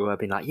 5? And then we were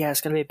being like, yeah,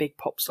 it's going to be a big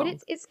pop song.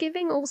 But it's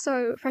giving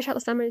also Fresh Out the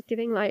Summer is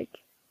giving like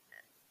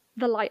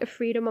the light of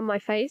freedom on my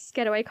face,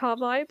 Getaway Car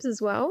vibes as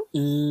well.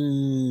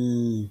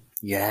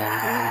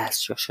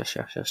 Yes.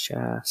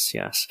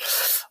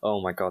 Oh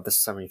my god, there's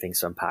so many things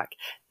to unpack.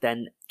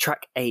 Then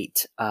track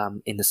 8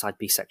 in the side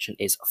B section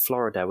is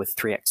Florida with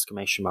 3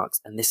 exclamation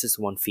marks, and this is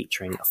the one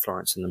featuring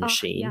Florence and the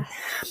Machine.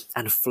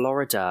 And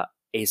Florida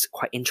is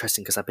quite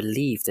interesting because I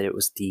believe that it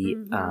was the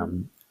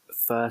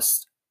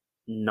first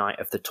night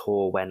of the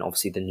tour when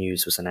obviously the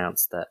news was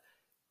announced that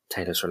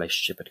Taylor's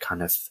relationship had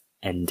kind of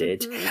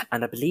ended.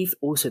 And I believe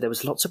also there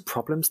was lots of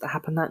problems that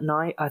happened that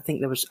night. I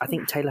think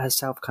Taylor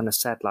herself kind of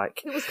said,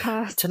 like, it was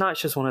cursed.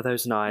 Tonight's just one of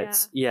those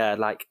nights. Yeah,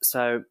 like,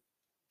 so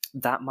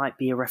that might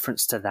be a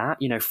reference to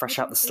that, you know, fresh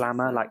out the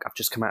slammer, like, I've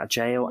just come out of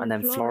jail, and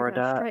then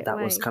Florida, that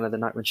was kind of the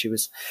night when she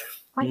was...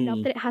 I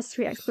love that it has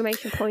 3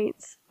 exclamation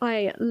points.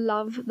 I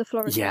love the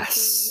Florida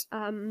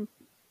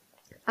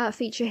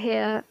feature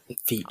here.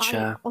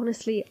 I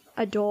honestly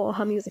adore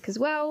her music as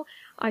well.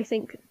 I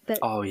think that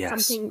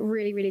something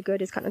really, really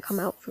good is going to come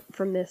out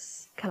from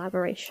this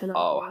collaboration.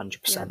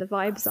 100%. Yeah, the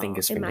vibes are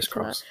immaculate.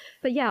 Crossed.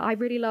 But yeah, I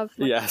really love...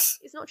 Like,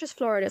 it's not just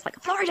Florida, it's like,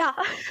 Florida!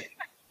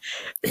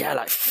 Yeah,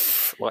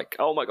 like,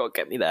 oh my god,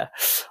 get me there.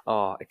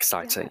 Oh,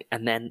 exciting. Yeah.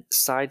 And then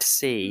side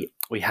C,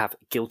 we have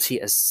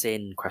Guilty as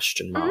Sin, ? This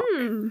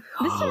one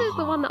is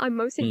the one that I'm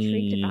most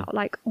intrigued about.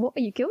 Like, what are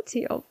you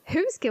guilty of?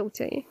 Who's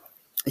guilty?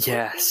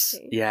 Yes.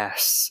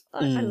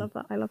 I love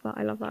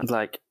that.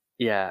 Like,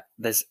 yeah,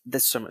 there's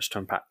so much to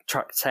unpack.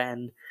 Track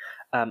 10,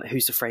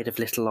 Who's Afraid of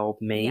Little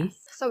Old Me? Yes.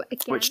 So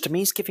again, which to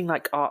me is giving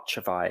like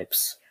Archer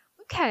vibes.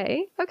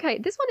 Okay.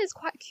 This one is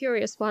quite a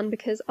curious one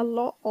because a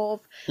lot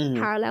of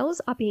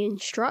parallels are being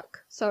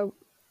struck. So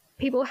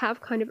people have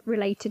kind of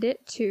related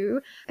it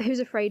to Who's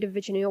Afraid of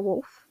Virginia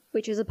Woolf,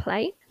 which is a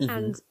play.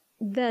 And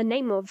the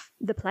name of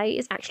the play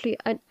is actually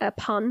a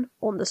pun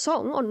on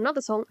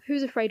another song,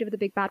 Who's Afraid of the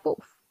Big Bad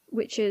Wolf,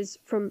 which is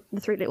from The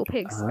Three Little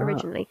Pigs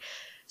originally.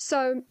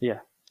 So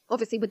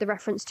obviously with the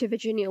reference to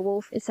Virginia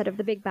Woolf instead of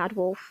the Big Bad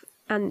Wolf,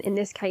 and in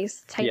this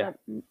case, Taylor,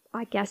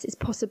 I guess, is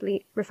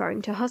possibly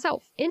referring to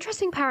herself.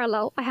 Interesting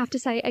parallel, I have to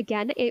say.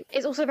 Again, it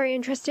is also very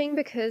interesting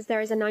because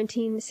there is a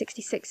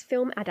 1966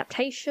 film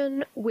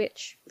adaptation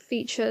which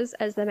features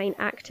as the main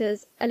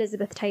actors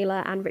Elizabeth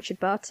Taylor and Richard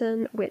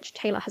Burton, which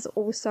Taylor has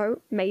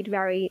also made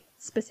very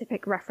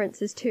specific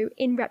references to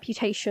in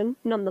Reputation,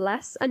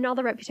 nonetheless.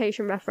 Another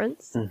Reputation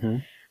reference.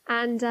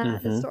 And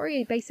the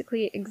story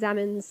basically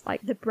examines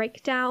like the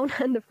breakdown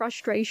and the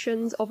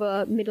frustrations of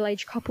a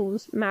middle-aged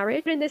couple's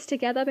marriage. Putting this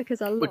together because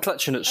we're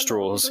clutching at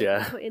straws,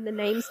 putting the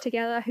names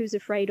together, who's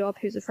afraid of.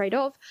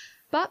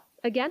 But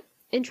again,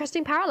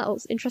 interesting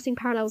parallels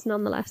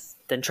nonetheless.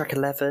 Then track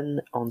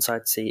 11 on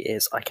side C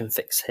is I Can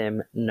Fix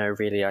Him, No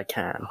Really I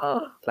Can.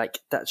 Like,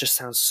 that just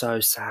sounds so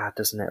sad,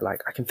 doesn't it?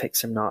 Like, I can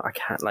fix him, no I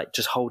can't. Like,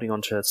 just holding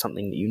on to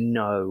something that you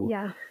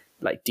know,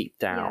 like deep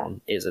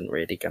down isn't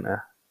really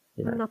gonna...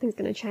 You know, nothing's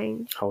going to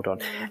change. Hold on.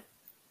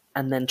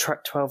 And then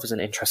track 12 is an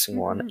interesting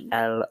one.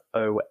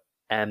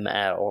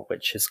 LOML,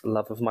 which is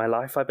Love of My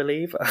Life, I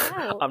believe.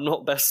 Wow. I'm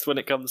not best when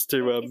it comes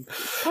to...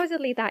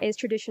 Supposedly that is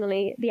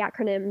traditionally the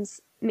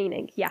acronym's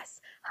meaning, yes.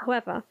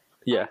 However,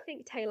 I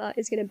think Taylor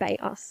is going to bait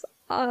us.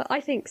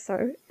 I think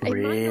so. It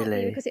might not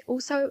be because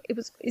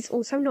it's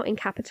also not in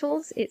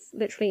capitals. It's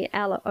literally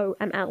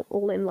LOML,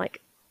 all in like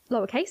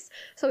lowercase.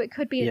 So it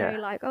could be very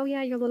like, oh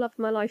yeah, you're the love of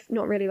my life,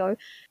 not really though.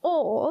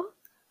 Or...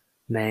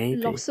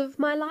 Maybe. Loss of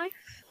my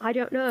life? I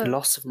don't know.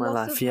 Loss of my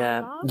life,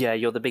 yeah. Yeah,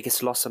 you're the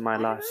biggest loss of my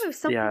life.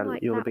 Something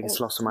like you're that, the biggest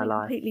loss of my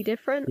life. Completely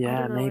different.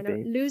 Yeah,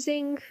 maybe.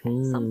 Losing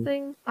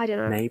something. I don't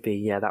know. Maybe,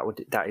 yeah,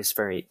 that is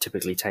very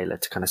typically Taylor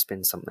to kind of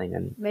spin something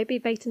and maybe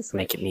bait and switch.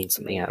 Make it mean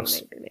something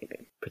else.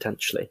 Maybe.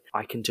 Potentially.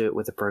 I Can Do It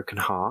With a Broken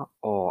Heart,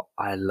 or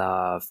I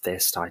love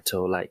this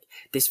title. Like,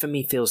 this for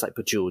me feels like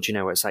Bejeweled, you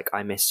know, where it's like,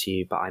 I miss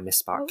you, but I miss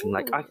sparkling.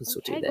 Like, I can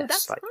still do this. Well,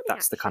 that's like, funny,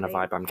 that's the kind of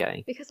vibe I'm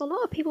getting. Because a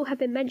lot of people have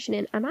been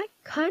mentioning, and I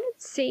can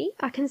see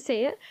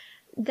it,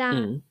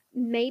 that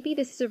maybe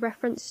this is a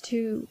reference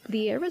to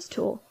the Eras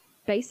tour.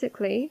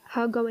 Basically,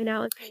 her going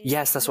out and saying,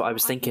 yes, that's what I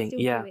was thinking.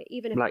 Yeah.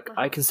 Even if like,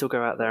 I can still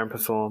go out there and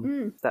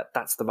perform.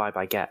 That's the vibe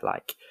I get.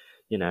 Like,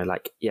 you know,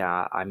 like,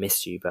 yeah, I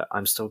miss you, but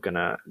I'm still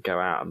gonna go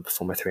out and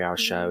perform a 3-hour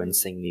show and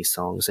sing these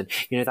songs. And,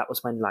 you know, that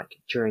was when, like,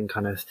 during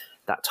kind of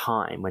that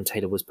time when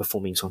Taylor was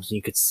performing songs and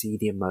you could see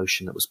the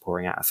emotion that was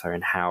pouring out of her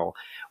and how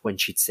when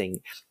she'd sing,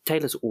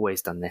 Taylor's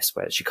always done this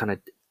where she kind of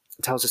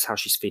tells us how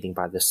she's feeling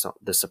by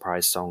the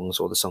surprise songs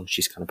or the songs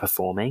she's kind of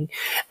performing.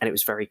 And it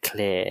was very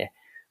clear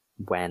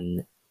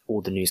when all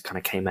the news kind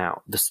of came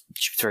out.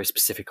 She was very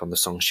specific on the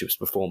songs she was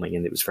performing,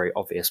 and it was very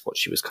obvious what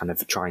she was kind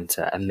of trying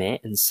to emit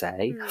and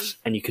say.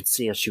 And you could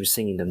see as she was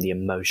singing them, the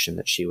emotion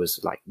that she was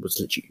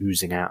literally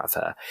oozing out of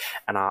her.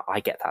 And I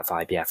get that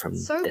vibe, from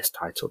this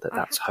title,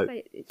 that's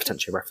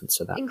potentially a reference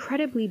to that.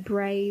 Incredibly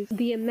brave,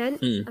 the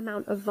immense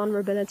amount of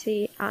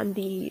vulnerability and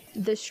the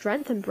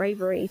strength and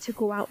bravery to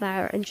go out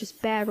there and just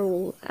bear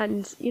all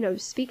and, you know,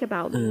 speak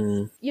about,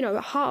 you know,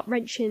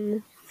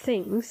 heart-wrenching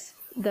things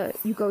that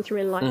you go through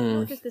in life,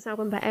 not just this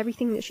album, but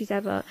everything that she's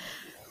ever,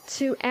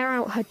 to air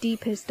out her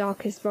deepest,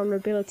 darkest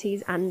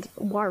vulnerabilities and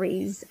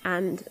worries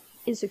and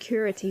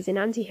insecurities in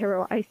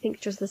Antihero, I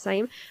think just the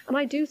same. And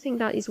I do think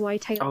that is why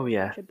Taylor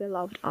is such a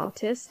beloved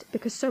artist,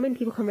 because so many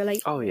people can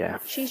relate to her.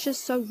 She's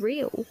just so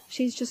real.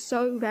 She's just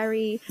so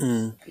very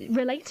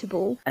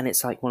relatable. And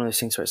it's like one of those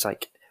things where it's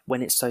like,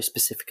 when it's so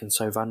specific and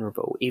so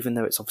vulnerable, even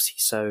though it's obviously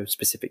so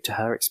specific to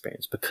her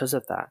experience, because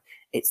of that,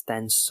 it's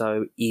then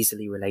so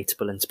easily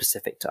relatable and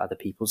specific to other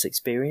people's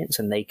experience,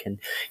 and they can,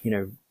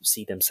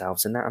 see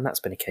themselves in that. And that's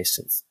been a case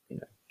since,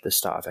 the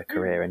start of her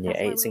career. And yeah,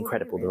 it's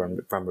incredible,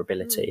 the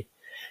vulnerability.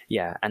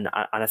 Yeah, and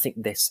I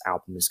think this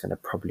album is going to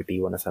probably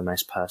be one of her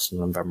most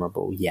personal and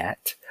vulnerable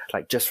yet.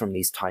 Like, just from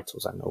these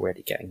titles, I'm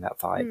already getting that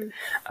vibe,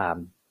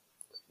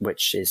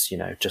 which is,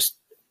 just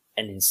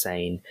an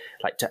insane,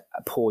 like, to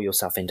pour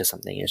yourself into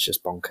something is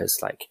just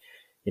bonkers. Like,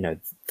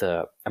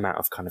 the amount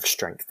of kind of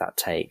strength that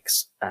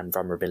takes and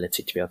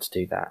vulnerability to be able to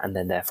do that, and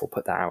then therefore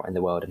put that out in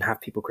the world and have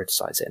people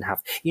criticize it and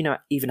have,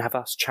 even have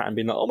us chat and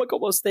being like, oh my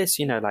God, what's this?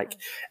 Like,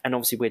 and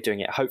obviously we're doing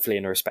it hopefully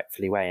in a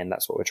respectfully way, and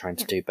that's what we're trying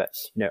to do. But,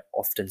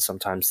 often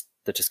sometimes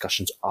the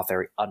discussions are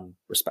very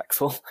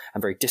unrespectful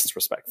and very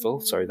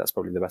disrespectful. Sorry, that's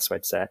probably the best way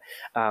to say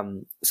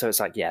it. So it's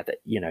like, yeah, that,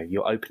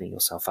 you're opening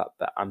yourself up,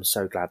 but I'm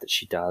so glad that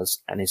she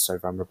does and is so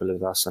vulnerable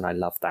with us. And I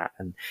love that.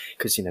 And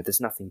because,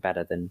 there's nothing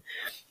better than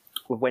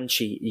when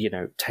she,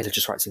 Taylor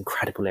just writes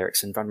incredible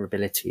lyrics and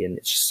vulnerability, and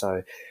it's just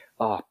so,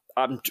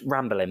 I'm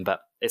rambling,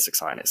 but it's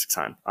exciting.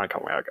 I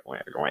can't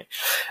wait.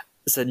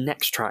 So the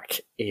next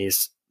track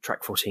is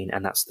track 14,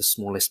 and that's The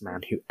Smallest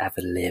Man Who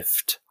Ever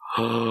Lived.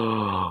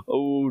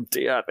 Oh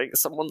dear, I think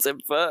someone's in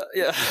for,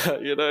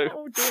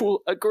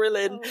 a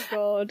grilling. Oh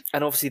God.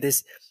 And obviously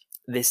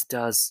this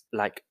does,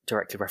 like,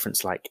 directly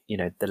reference, like,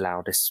 the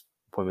loudest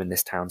woman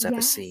this town's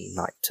ever seen,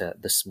 like, to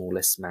the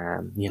smallest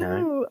man,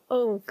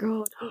 Oh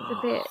God,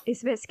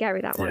 it's a bit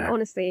scary, that one.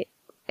 Honestly,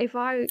 if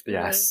I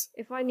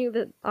knew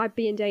that I'd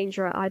be in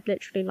danger, I'd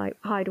literally, like,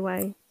 hide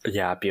away.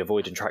 Yeah, I'd be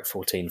avoiding track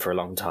 14 for a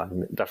long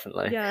time,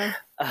 definitely. Yeah.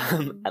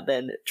 And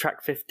then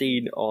track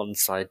 15 on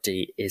side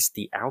D is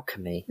The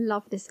Alchemy.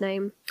 Love this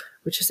name.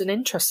 Which is an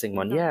interesting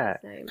one,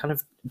 Kind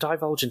of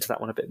divulge into that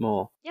one a bit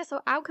more. Yeah,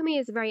 so Alchemy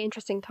is a very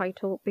interesting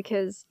title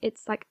because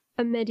it's like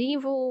a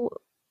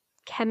medieval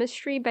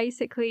chemistry,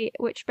 basically,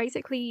 which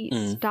basically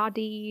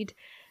studied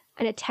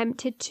and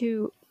attempted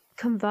to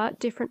convert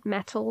different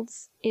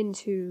metals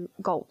into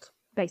gold.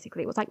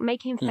 Basically, it was like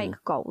making fake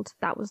gold.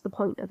 That was the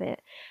point of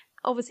it.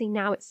 Obviously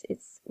now it's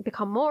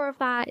become more of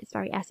that. It's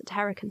very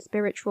esoteric and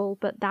spiritual,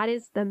 but that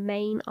is the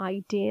main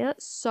idea.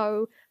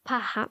 So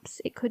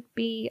perhaps it could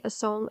be a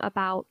song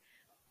about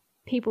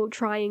people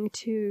trying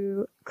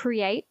to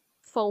create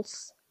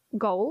false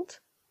gold.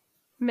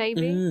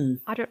 Maybe.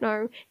 I don't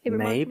know.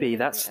 Maybe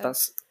that's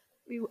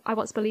I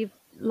once believed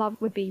love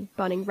would be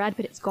burning red,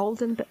 but it's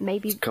golden. But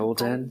maybe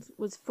golden gold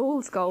was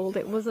fool's gold.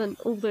 It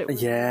wasn't all that it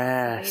was.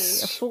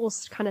 Yes, a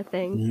forced kind of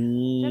thing.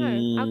 I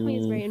don't know. Alchemy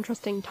is a very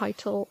interesting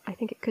title. I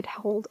think it could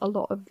hold a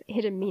lot of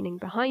hidden meaning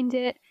behind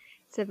it.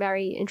 It's a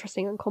very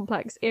interesting and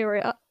complex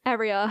area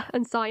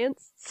and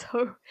science.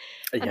 So,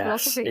 and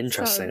philosophy.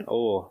 Interesting.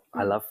 So,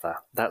 I love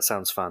that. That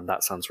sounds fun.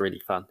 That sounds really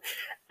fun.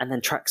 And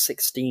then track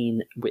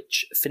 16,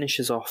 which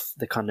finishes off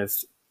the kind of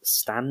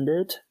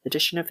standard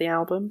edition of the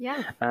album,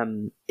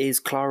 is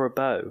Clara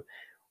Bow,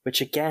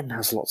 which again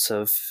has lots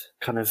of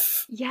kind of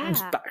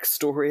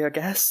backstory, I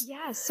guess.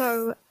 Yeah,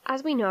 so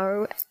as we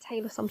know,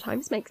 Taylor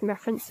sometimes makes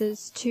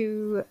references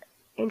to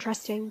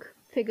interesting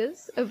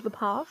figures of the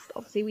past.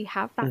 Obviously, we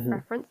have that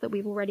reference that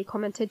we've already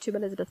commented to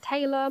Elizabeth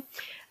Taylor.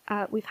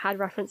 We've had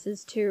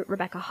references to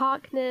Rebecca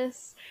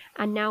Harkness,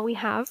 and now we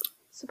have,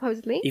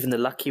 supposedly, even the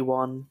lucky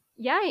one.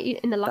 Yeah,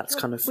 in the lucky That's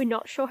one, kind of... we're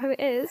not sure who it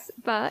is,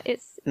 but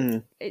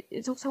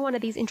it's also one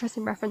of these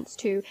interesting reference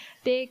to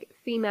big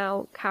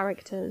female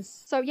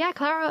characters. So yeah,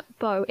 Clara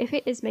Bow, if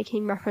it is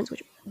making reference,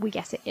 which we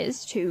guess it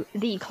is, to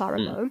the Clara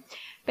Bow,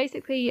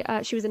 basically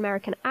she was an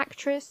American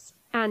actress,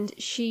 and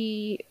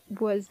she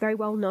was very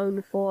well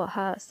known for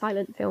her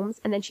silent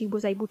films, and then she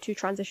was able to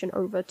transition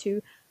over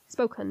to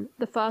spoken,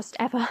 the first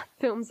ever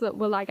films that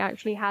were like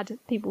actually had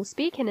people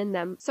speaking in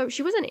them. So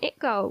she was an it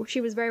girl.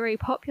 She was very, very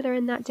popular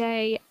in that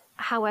day.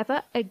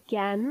 However,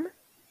 again,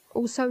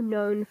 also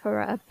known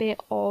for a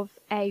bit of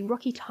a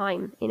rocky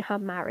time in her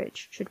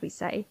marriage, should we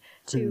say,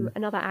 to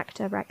another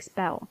actor, Rex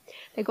Bell.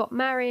 They got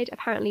married.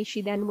 Apparently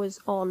she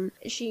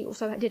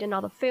also did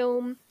another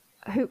film,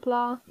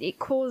 Hoopla. It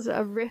caused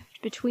a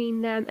rift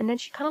between them, and then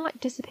she kind of like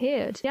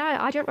disappeared. Yeah,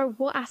 I don't know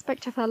what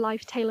aspect of her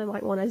life Taylor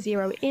might want to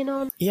zero in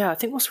on. Yeah, I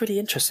think what's really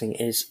interesting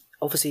is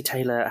obviously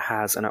Taylor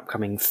has an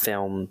upcoming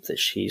film that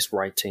she's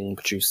writing,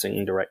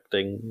 producing,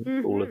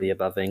 directing, all of the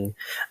aboving.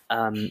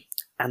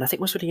 And I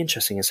think what's really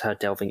interesting is her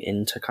delving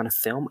into kind of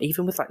film,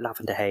 even with like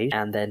Lavender Haze,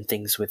 and then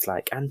things with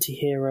like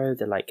Anti-Hero,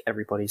 they're like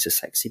Everybody's a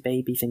Sexy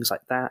Baby, things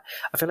like that.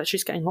 I feel like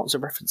she's getting lots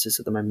of references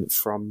at the moment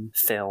from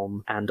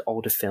film and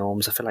older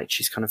films. I feel like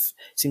she's kind of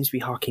seems to be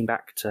harking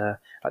back to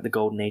like the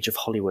golden age of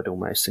Hollywood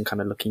almost, and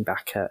kind of looking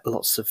back at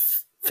lots of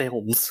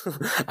films.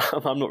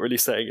 I'm not really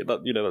saying it, that,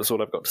 that's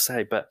all I've got to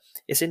say, but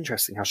it's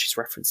interesting how she's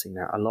referencing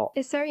that a lot.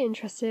 It's very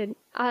interesting,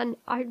 and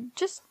I'm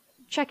just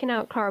checking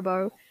out Clara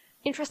Bow.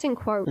 interesting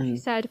quote. She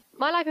said,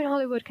 "My life in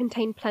Hollywood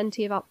contained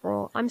plenty of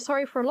uproar. I'm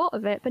sorry for a lot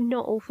of it, but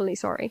not awfully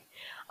sorry.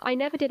 I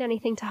never did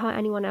anything to hurt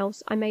anyone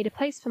else. I made a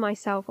place for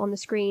myself on the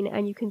screen,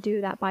 and you can do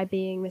that by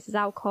being Mrs.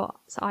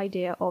 Alcott's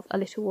idea of a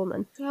little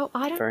woman." So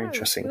I don't know. Very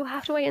interesting. We'll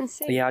have to wait and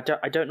see. Yeah,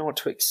 I don't know what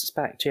to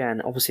expect. Yeah,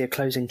 and obviously a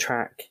closing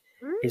track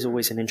is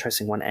always an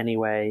interesting one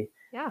anyway.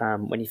 Yeah.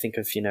 When you think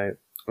of, you know,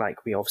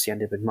 like we obviously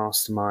ended with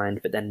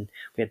Mastermind, but then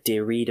we had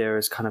Dear Reader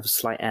as kind of a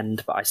slight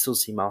end, but I still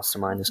see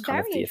Mastermind as kind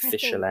of the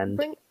official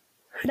end.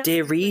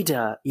 Dear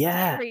Reader,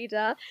 yeah. Dear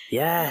Reader.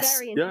 Yes.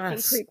 Very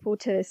interesting prequel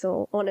to this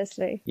all,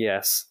 honestly.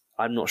 Yes.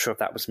 I'm not sure if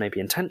that was maybe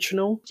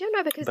intentional. Do you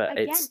know, because but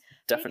again, it's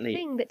definitely the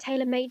thing that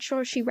Taylor made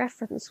sure she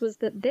referenced was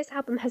that this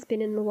album has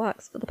been in the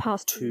works for the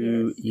past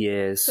 2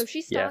 years. So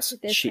she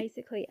started this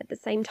basically at the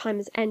same time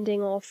as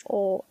ending off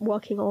or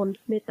working on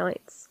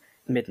Midnights.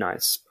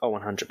 Oh,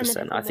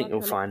 100%. I think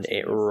you'll find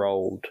it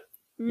rolled.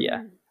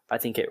 Yeah, I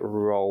think it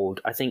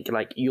rolled. I think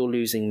like You're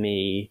Losing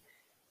Me,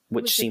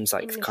 which seems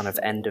like the kind of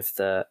end of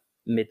the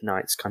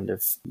Midnights kind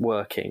of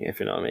working, if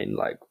you know what I mean.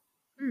 Like,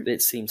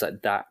 it seems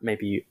like that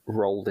maybe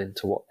rolled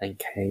into what then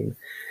came.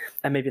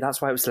 And maybe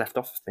that's why it was left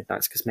off of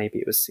Midnights, because maybe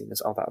it was seen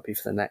as, oh, that would be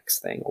for the next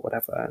thing or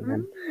whatever. And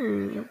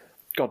then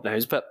God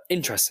knows, but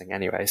interesting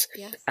anyways.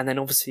 Yes. And then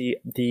obviously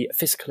the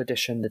physical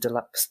edition, the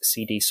deluxe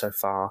CD so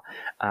far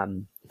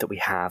that we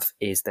have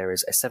there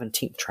is a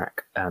 17th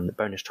track, the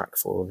bonus track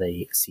for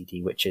the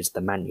CD, which is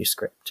the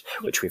manuscript,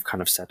 which we've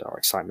kind of said our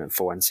excitement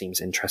for and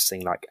seems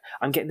interesting. Like,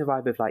 I'm getting the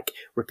vibe of like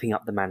ripping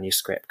up the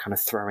manuscript, kind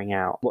of throwing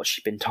out what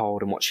she'd been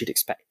told and what she'd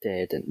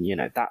expected. And, you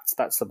know, that's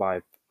the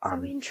vibe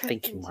I'm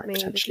thinking might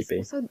potentially be.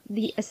 Also,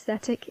 the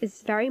aesthetic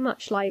is very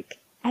much like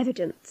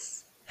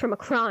evidence from a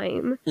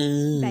crime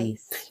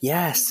base.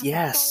 Yes,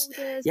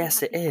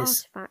 it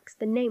is. Artifacts,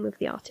 the name of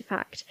the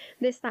artifact,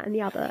 this, that, and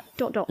the other, ...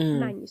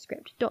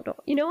 manuscript, ...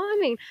 You know what I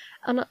mean?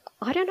 And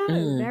I don't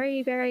know,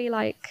 very, very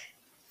like...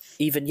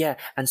 Even, yeah,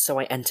 and so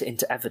I enter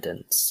into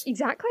evidence.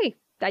 Exactly.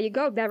 There you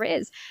go, there it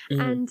is.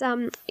 And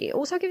it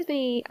also gives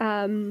me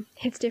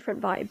hits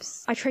different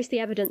vibes. I traced the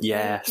evidence.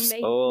 Yes.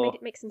 Made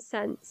it make some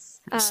sense.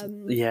 Yes.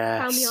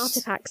 Found the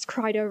artifacts,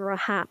 cried over a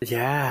hat.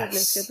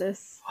 Yes.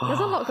 Goodness. There's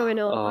a lot going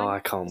on. Oh, I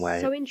can't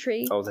wait. So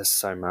intrigued. Oh, there's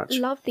so much.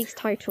 Love these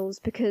titles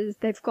because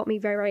they've got me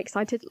very, very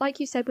excited. Like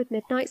you said with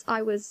Midnights,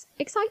 I was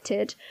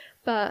excited,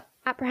 but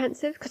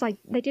apprehensive because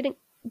they didn't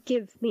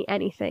give me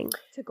anything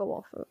to go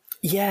off of.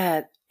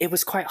 Yeah, it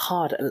was quite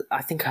hard.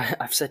 I think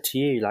I've said to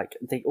you, like,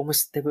 they were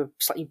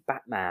slightly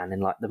Batman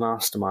and like the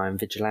Mastermind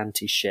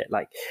vigilante shit.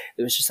 Like,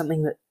 it was just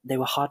something that they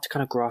were hard to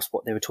kind of grasp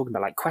what they were talking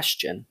about. Like,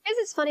 Question.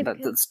 It's funny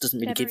because that doesn't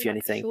really give you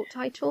anything. Short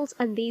titles,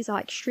 and these are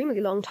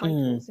extremely long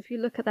titles. If you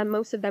look at them,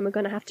 most of them are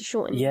going to have to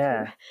shorten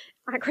into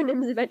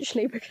acronyms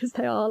eventually because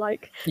they are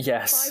like 5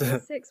 or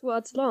 6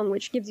 words long,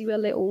 which gives you a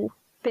little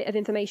bit of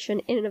information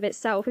in and of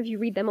itself. If you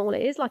read them all,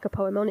 it is like a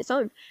poem on its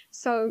own.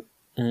 So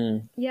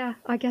yeah,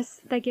 I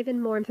guess they're giving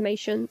more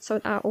information, so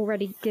that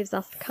already gives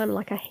us kind of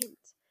like a hint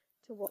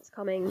to what's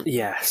coming.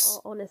 Yes,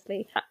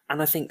 honestly,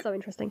 and I think so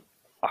interesting.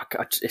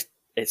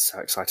 It's so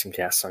exciting,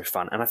 yeah, so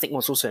fun. And I think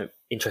what's also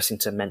interesting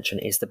to mention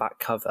is the back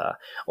cover.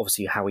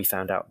 Obviously, how we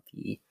found out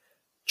the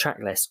track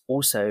list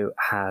also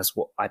has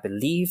what I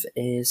believe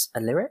is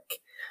a lyric,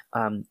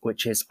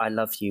 which is "I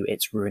love you,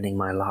 it's ruining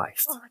my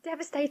life." Oh,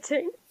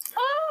 devastating!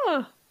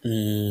 Oh,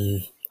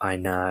 I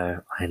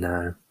know.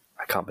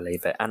 I can't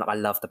believe it. And I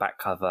love the back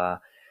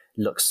cover.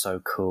 Looks so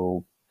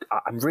cool.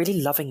 I'm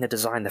really loving the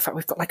design. The fact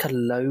we've got like a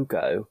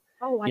logo.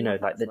 Oh, you know,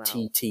 like the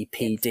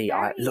TTPD.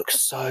 It looks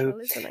so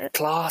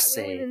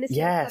classy.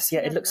 Yes,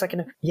 yeah. It looks like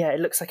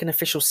an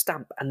official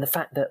stamp. And the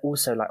fact that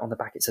also, like, on the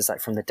back it says like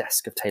 "from the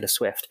desk of Taylor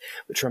Swift,"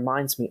 which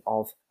reminds me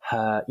of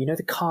her. You know,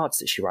 the cards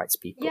that she writes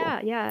people.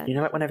 Yeah. You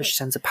know, like whenever she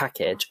sends a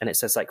package and it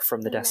says like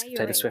 "from the desk of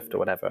Taylor Swift" or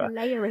whatever. The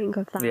layering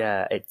of that.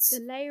 Yeah,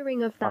 the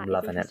layering of that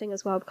is interesting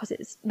as well because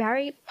it's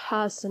very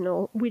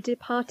personal. We're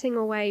departing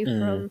away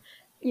from,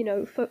 you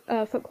know,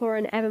 folklore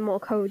and ever more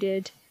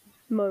coded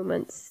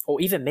moments, or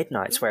even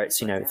Midnights, where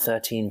it's, you know,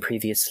 13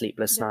 previous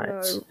sleepless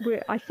nights.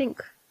 I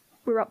think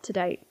we're up to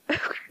date.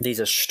 These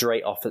are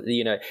straight off,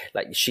 you know,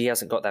 like she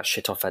hasn't got that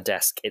shit off her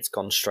desk. It's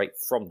gone straight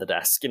from the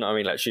desk. You know what I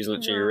mean? Like she's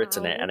literally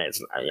written it, and it's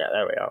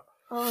there we are.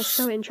 Oh,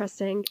 so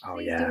interesting.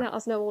 Please do let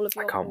us know all of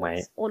your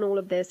thoughts on all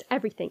of this.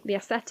 Everything. The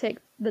aesthetic,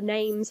 the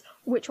names,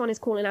 which one is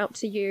calling out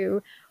to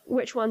you,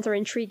 which ones are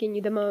intriguing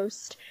you the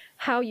most,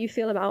 how you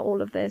feel about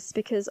all of this,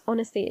 because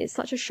honestly, it's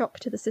such a shock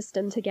to the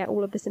system to get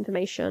all of this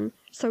information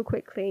so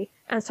quickly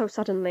and so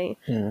suddenly.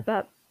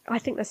 But I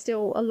think there's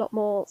still a lot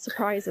more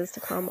surprises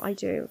to come. I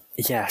do.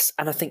 Yes,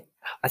 and I think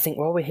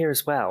while we're here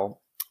as well,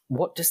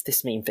 what does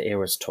this mean for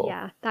Eras Tour?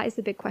 Yeah, that is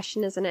the big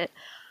question, isn't it?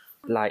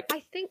 Like,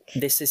 I think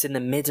this is in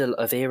the middle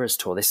of Eras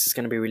Tour. This is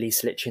going to be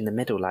released literally in the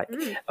middle. Like,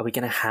 are we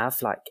going to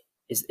have, like,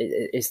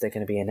 is there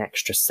going to be an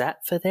extra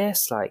set for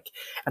this? Like,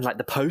 and like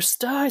the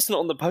poster, it's not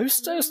on the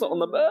poster, it's not on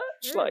the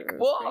merch. Like,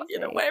 what?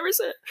 Crazy. Where is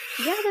it?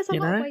 Yeah, there's a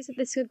lot of ways that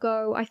this could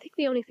go. I think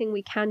the only thing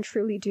we can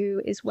truly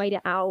do is wait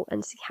it out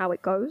and see how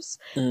it goes.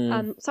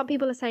 Some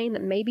people are saying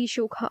that maybe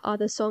she'll cut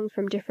other songs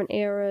from different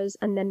eras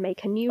and then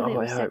make a new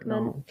little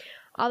segment.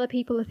 Other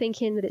people are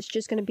thinking that it's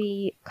just going to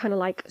be kind of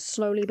like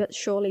slowly but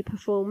surely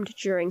performed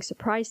during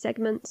surprise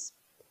segments,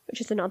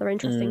 which is another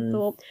interesting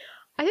thought.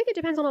 I think it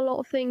depends on a lot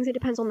of things. It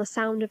depends on the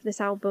sound of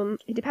this album.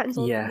 It depends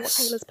on what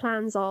Taylor's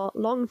plans are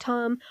long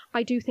term.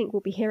 I do think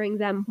we'll be hearing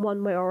them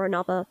one way or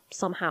another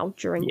somehow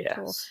during the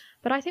tour.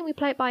 But I think we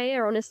play it by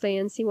ear, honestly,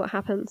 and see what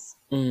happens.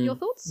 Your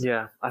thoughts?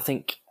 Yeah,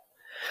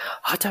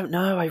 I don't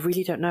know. I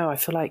really don't know. I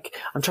feel like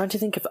I'm trying to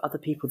think of other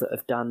people that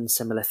have done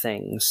similar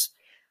things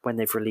when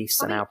they've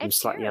released an album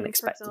slightly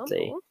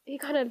unexpectedly. He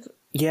kind of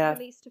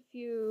released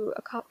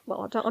a couple.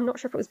 Well, I'm not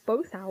sure if it was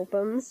both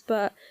albums,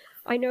 but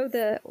I know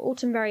the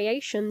Autumn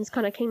Variations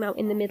kind of came out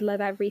in the middle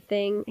of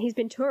everything. He's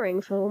been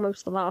touring for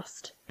almost the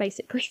last,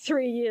 basically,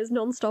 3 years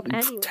non-stop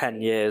anyway.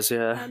 10 years,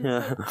 yeah.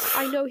 So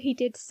I know he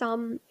did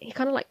he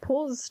kind of like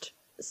paused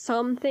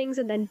some things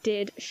and then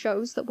did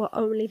shows that were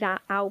only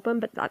that album,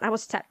 but that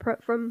was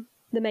separate from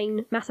the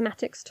main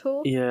Mathematics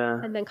tour.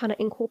 Yeah. And then kind of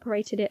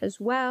incorporated it as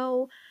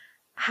well.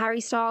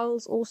 Harry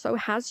Styles also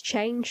has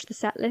changed the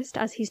set list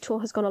as his tour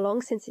has gone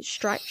along, since it's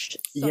stretched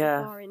so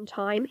far in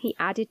time. He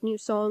added new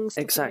songs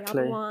to the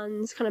other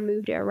ones, kind of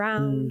moved it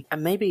around.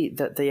 And maybe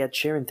the Ed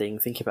Sheeran thing,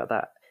 thinking about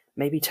that,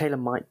 maybe Taylor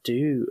might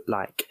do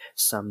like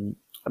some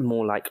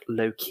more like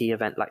low-key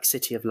event, like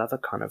City of Lover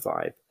kind of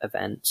vibe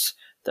events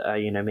that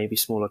are, maybe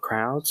smaller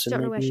crowds,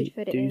 and maybe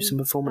do some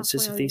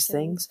performances of these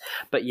things.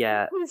 But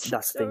yeah,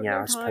 that's the thing.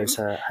 Yeah, I suppose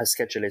her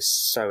schedule is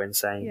so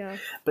insane. Yeah.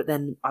 But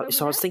then,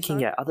 so I was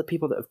thinking, other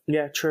people that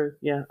have, true,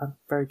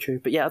 very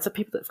true. But yeah, other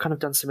people that have kind of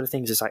done similar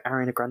things is like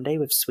Ariana Grande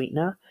with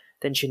Sweetener.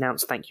 Then she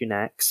announced Thank You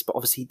Next, but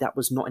obviously that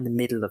was not in the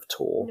middle of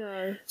tour.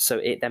 No. So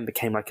it then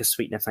became like a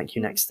Sweetener Thank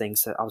You Next thing.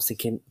 So I was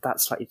thinking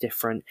that's slightly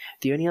different.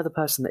 The only other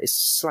person that is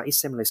slightly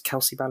similar is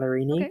Kelsey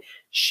Ballerini. Okay.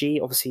 She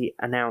obviously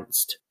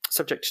announced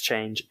Subject to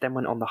Change, then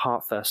went on the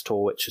Heart First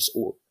tour, which is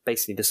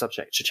basically the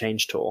Subject to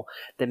Change tour.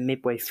 Then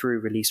midway through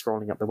released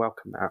Rolling Up the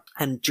Welcome Mat.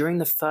 And during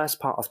the first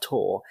part of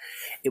tour,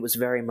 it was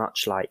very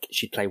much like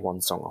she'd play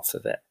one song off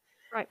of it.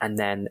 Right. And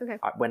then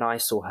when I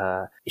saw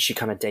her, she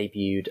kind of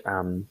debuted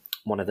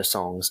one of the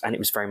songs, and it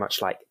was very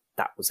much like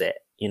that was it,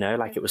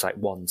 like it was like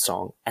one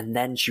song. And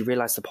then she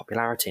realized the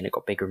popularity, and it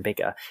got bigger and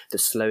bigger, that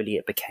slowly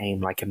it became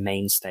like a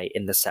mainstay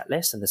in the set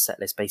list, and the set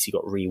list basically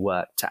got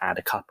reworked to add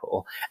a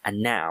couple.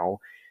 And now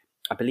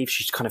I believe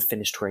she's kind of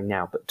finished touring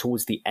now, but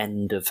towards the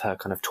end of her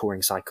kind of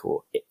touring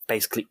cycle,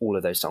 basically all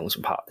of those songs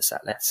were part of the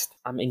set list.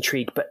 I'm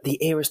intrigued, but the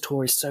Eras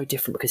tour is so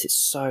different because it's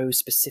so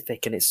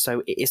specific, and it's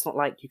not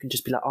like you can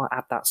just be like,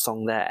 add that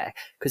song there,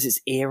 because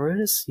it's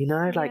eras,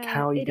 like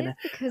how are you going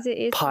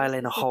to pile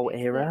in a whole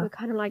era? We're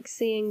kind of like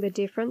seeing the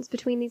difference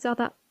between these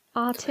other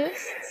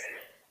artists.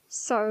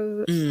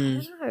 So, I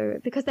don't know,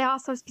 because they are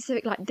so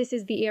specific, like, this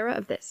is the era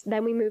of this,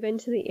 then we move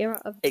into the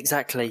era of...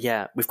 Exactly,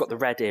 yeah. We've got the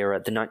red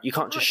era, you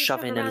can't just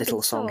shove in a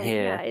little song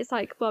here. Yeah, it's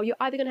like, well, you're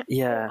either going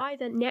to...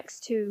 either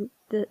next to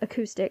the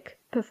acoustic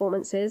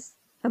performances,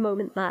 a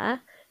moment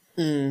there,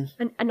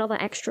 and another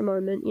extra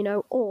moment,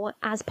 or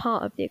as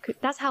part of the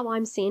acoustic. That's how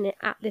I'm seeing it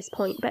at this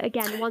point. But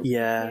again, once we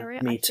hear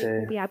it, I think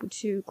we'll be able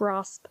to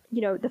grasp,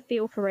 the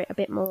feel for it a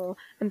bit more,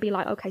 and be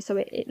like, okay, so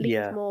it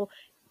leaves more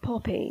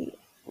poppy.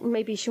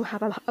 Maybe she'll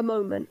have a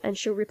moment and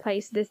she'll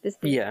replace this,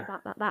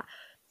 that.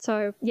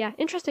 So yeah,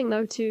 interesting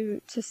though to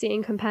see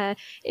and compare.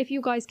 If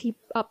you guys keep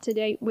up to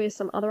date with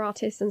some other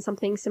artists and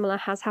something similar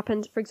has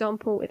happened, for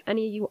example, if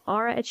any of you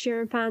are Ed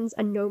Sheeran fans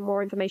and know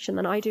more information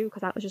than I do,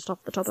 because that was just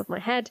off the top of my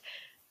head,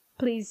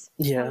 please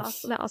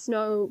let us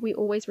know. We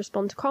always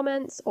respond to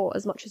comments, or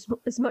as much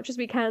as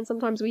we can.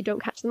 Sometimes we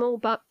don't catch them all,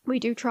 but we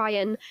do try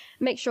and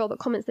make sure that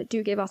comments that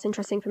do give us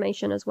interesting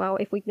information as well,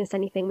 if we've missed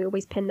anything, we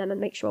always pin them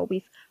and make sure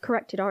we've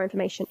corrected our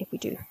information if we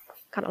do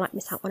kind of like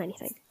miss out on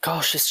anything.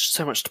 Gosh, there's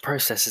so much to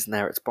process, isn't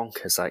there? It's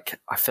bonkers. Like,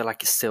 I feel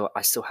like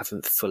I still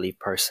haven't fully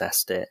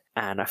processed it,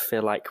 and I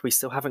feel like we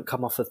still haven't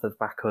come off of the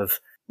back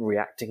of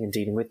reacting and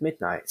dealing with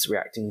Midnights,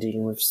 reacting and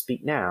dealing with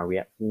Speak Now,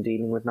 reacting and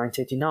dealing with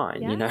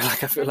 1989.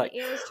 Like, I feel like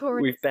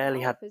we've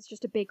barely had... It's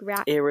just a big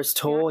Eras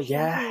tour,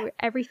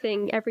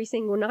 everything, every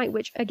single night,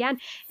 which again,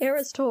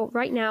 Eras tour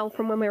right now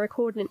from when we're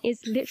recording is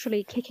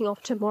literally kicking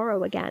off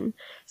tomorrow again.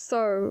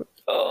 So...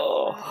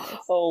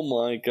 Oh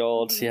my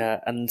god, yeah.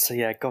 And so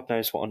yeah, God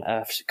knows what on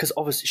earth, because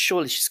obviously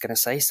surely she's going to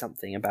say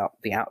something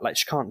about the like,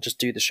 she can't just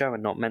do the show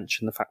and not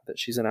mention the fact that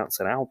she's announced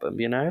an album,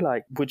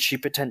 like would she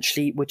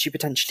potentially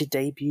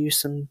debut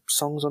some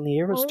songs on the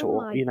Eras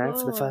tour,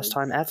 for the first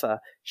time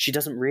ever? She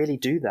doesn't really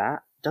do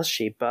that, does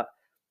she? But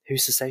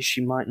who's to say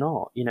she might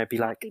not, be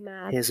like,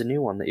 here's a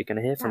new one that you're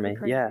going to hear from me.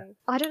 Crazy. Yeah,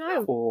 I don't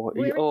know,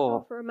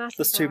 or for a massive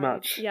that's too ride.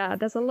 much. Yeah,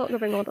 there's a lot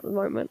going on at the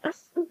moment.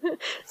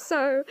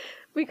 So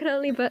we can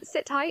only but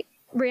sit tight,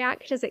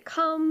 react as it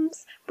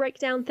comes, break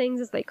down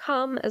things as they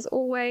come, as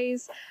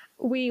always.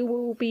 we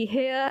will be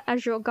here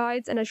as your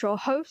guides and as your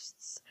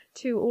hosts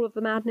to all of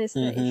the madness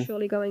that is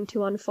surely going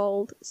to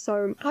unfold.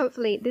 So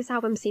hopefully this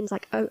album seems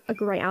like a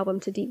great album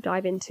to deep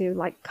dive into,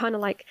 like kind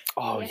of like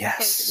the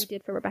episode that we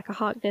did for Rebecca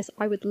Harkness.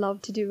 I would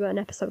love to do an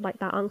episode like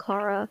that on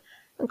Clara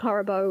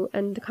Bow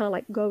and kind of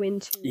like go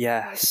into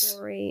her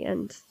story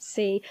and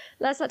see.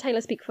 Let's let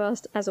Taylor speak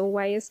first, as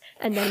always,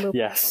 and then we'll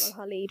follow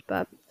her lead.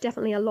 But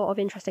definitely a lot of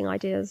interesting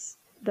ideas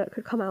that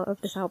could come out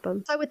of this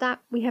album. So with that,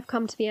 we have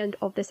come to the end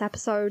of this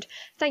episode.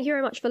 Thank you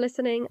very much for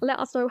listening. Let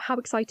us know how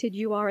excited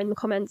you are in the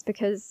comments,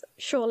 because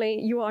surely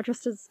you are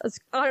just as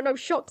I don't know,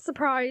 shocked,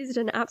 surprised,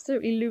 and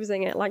absolutely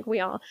losing it like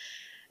we are.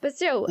 But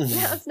still,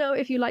 let us know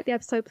if you like the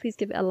episode. Please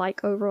give it a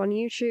like over on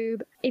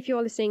YouTube. If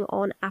you're listening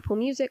on Apple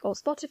Music or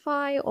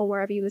Spotify or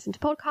wherever you listen to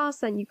podcasts,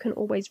 then you can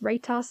always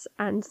rate us,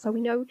 and so we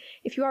know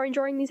if you are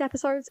enjoying these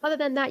episodes. Other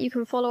than that, you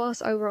can follow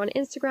us over on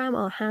Instagram.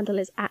 Our handle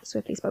is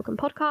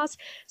 @SwiftlySpokenPodcast,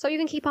 so you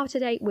can keep up to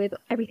date with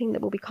everything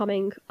that will be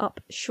coming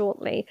up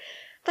shortly.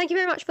 Thank you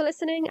very much for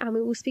listening, and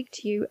we will speak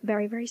to you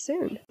very, very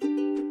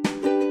soon.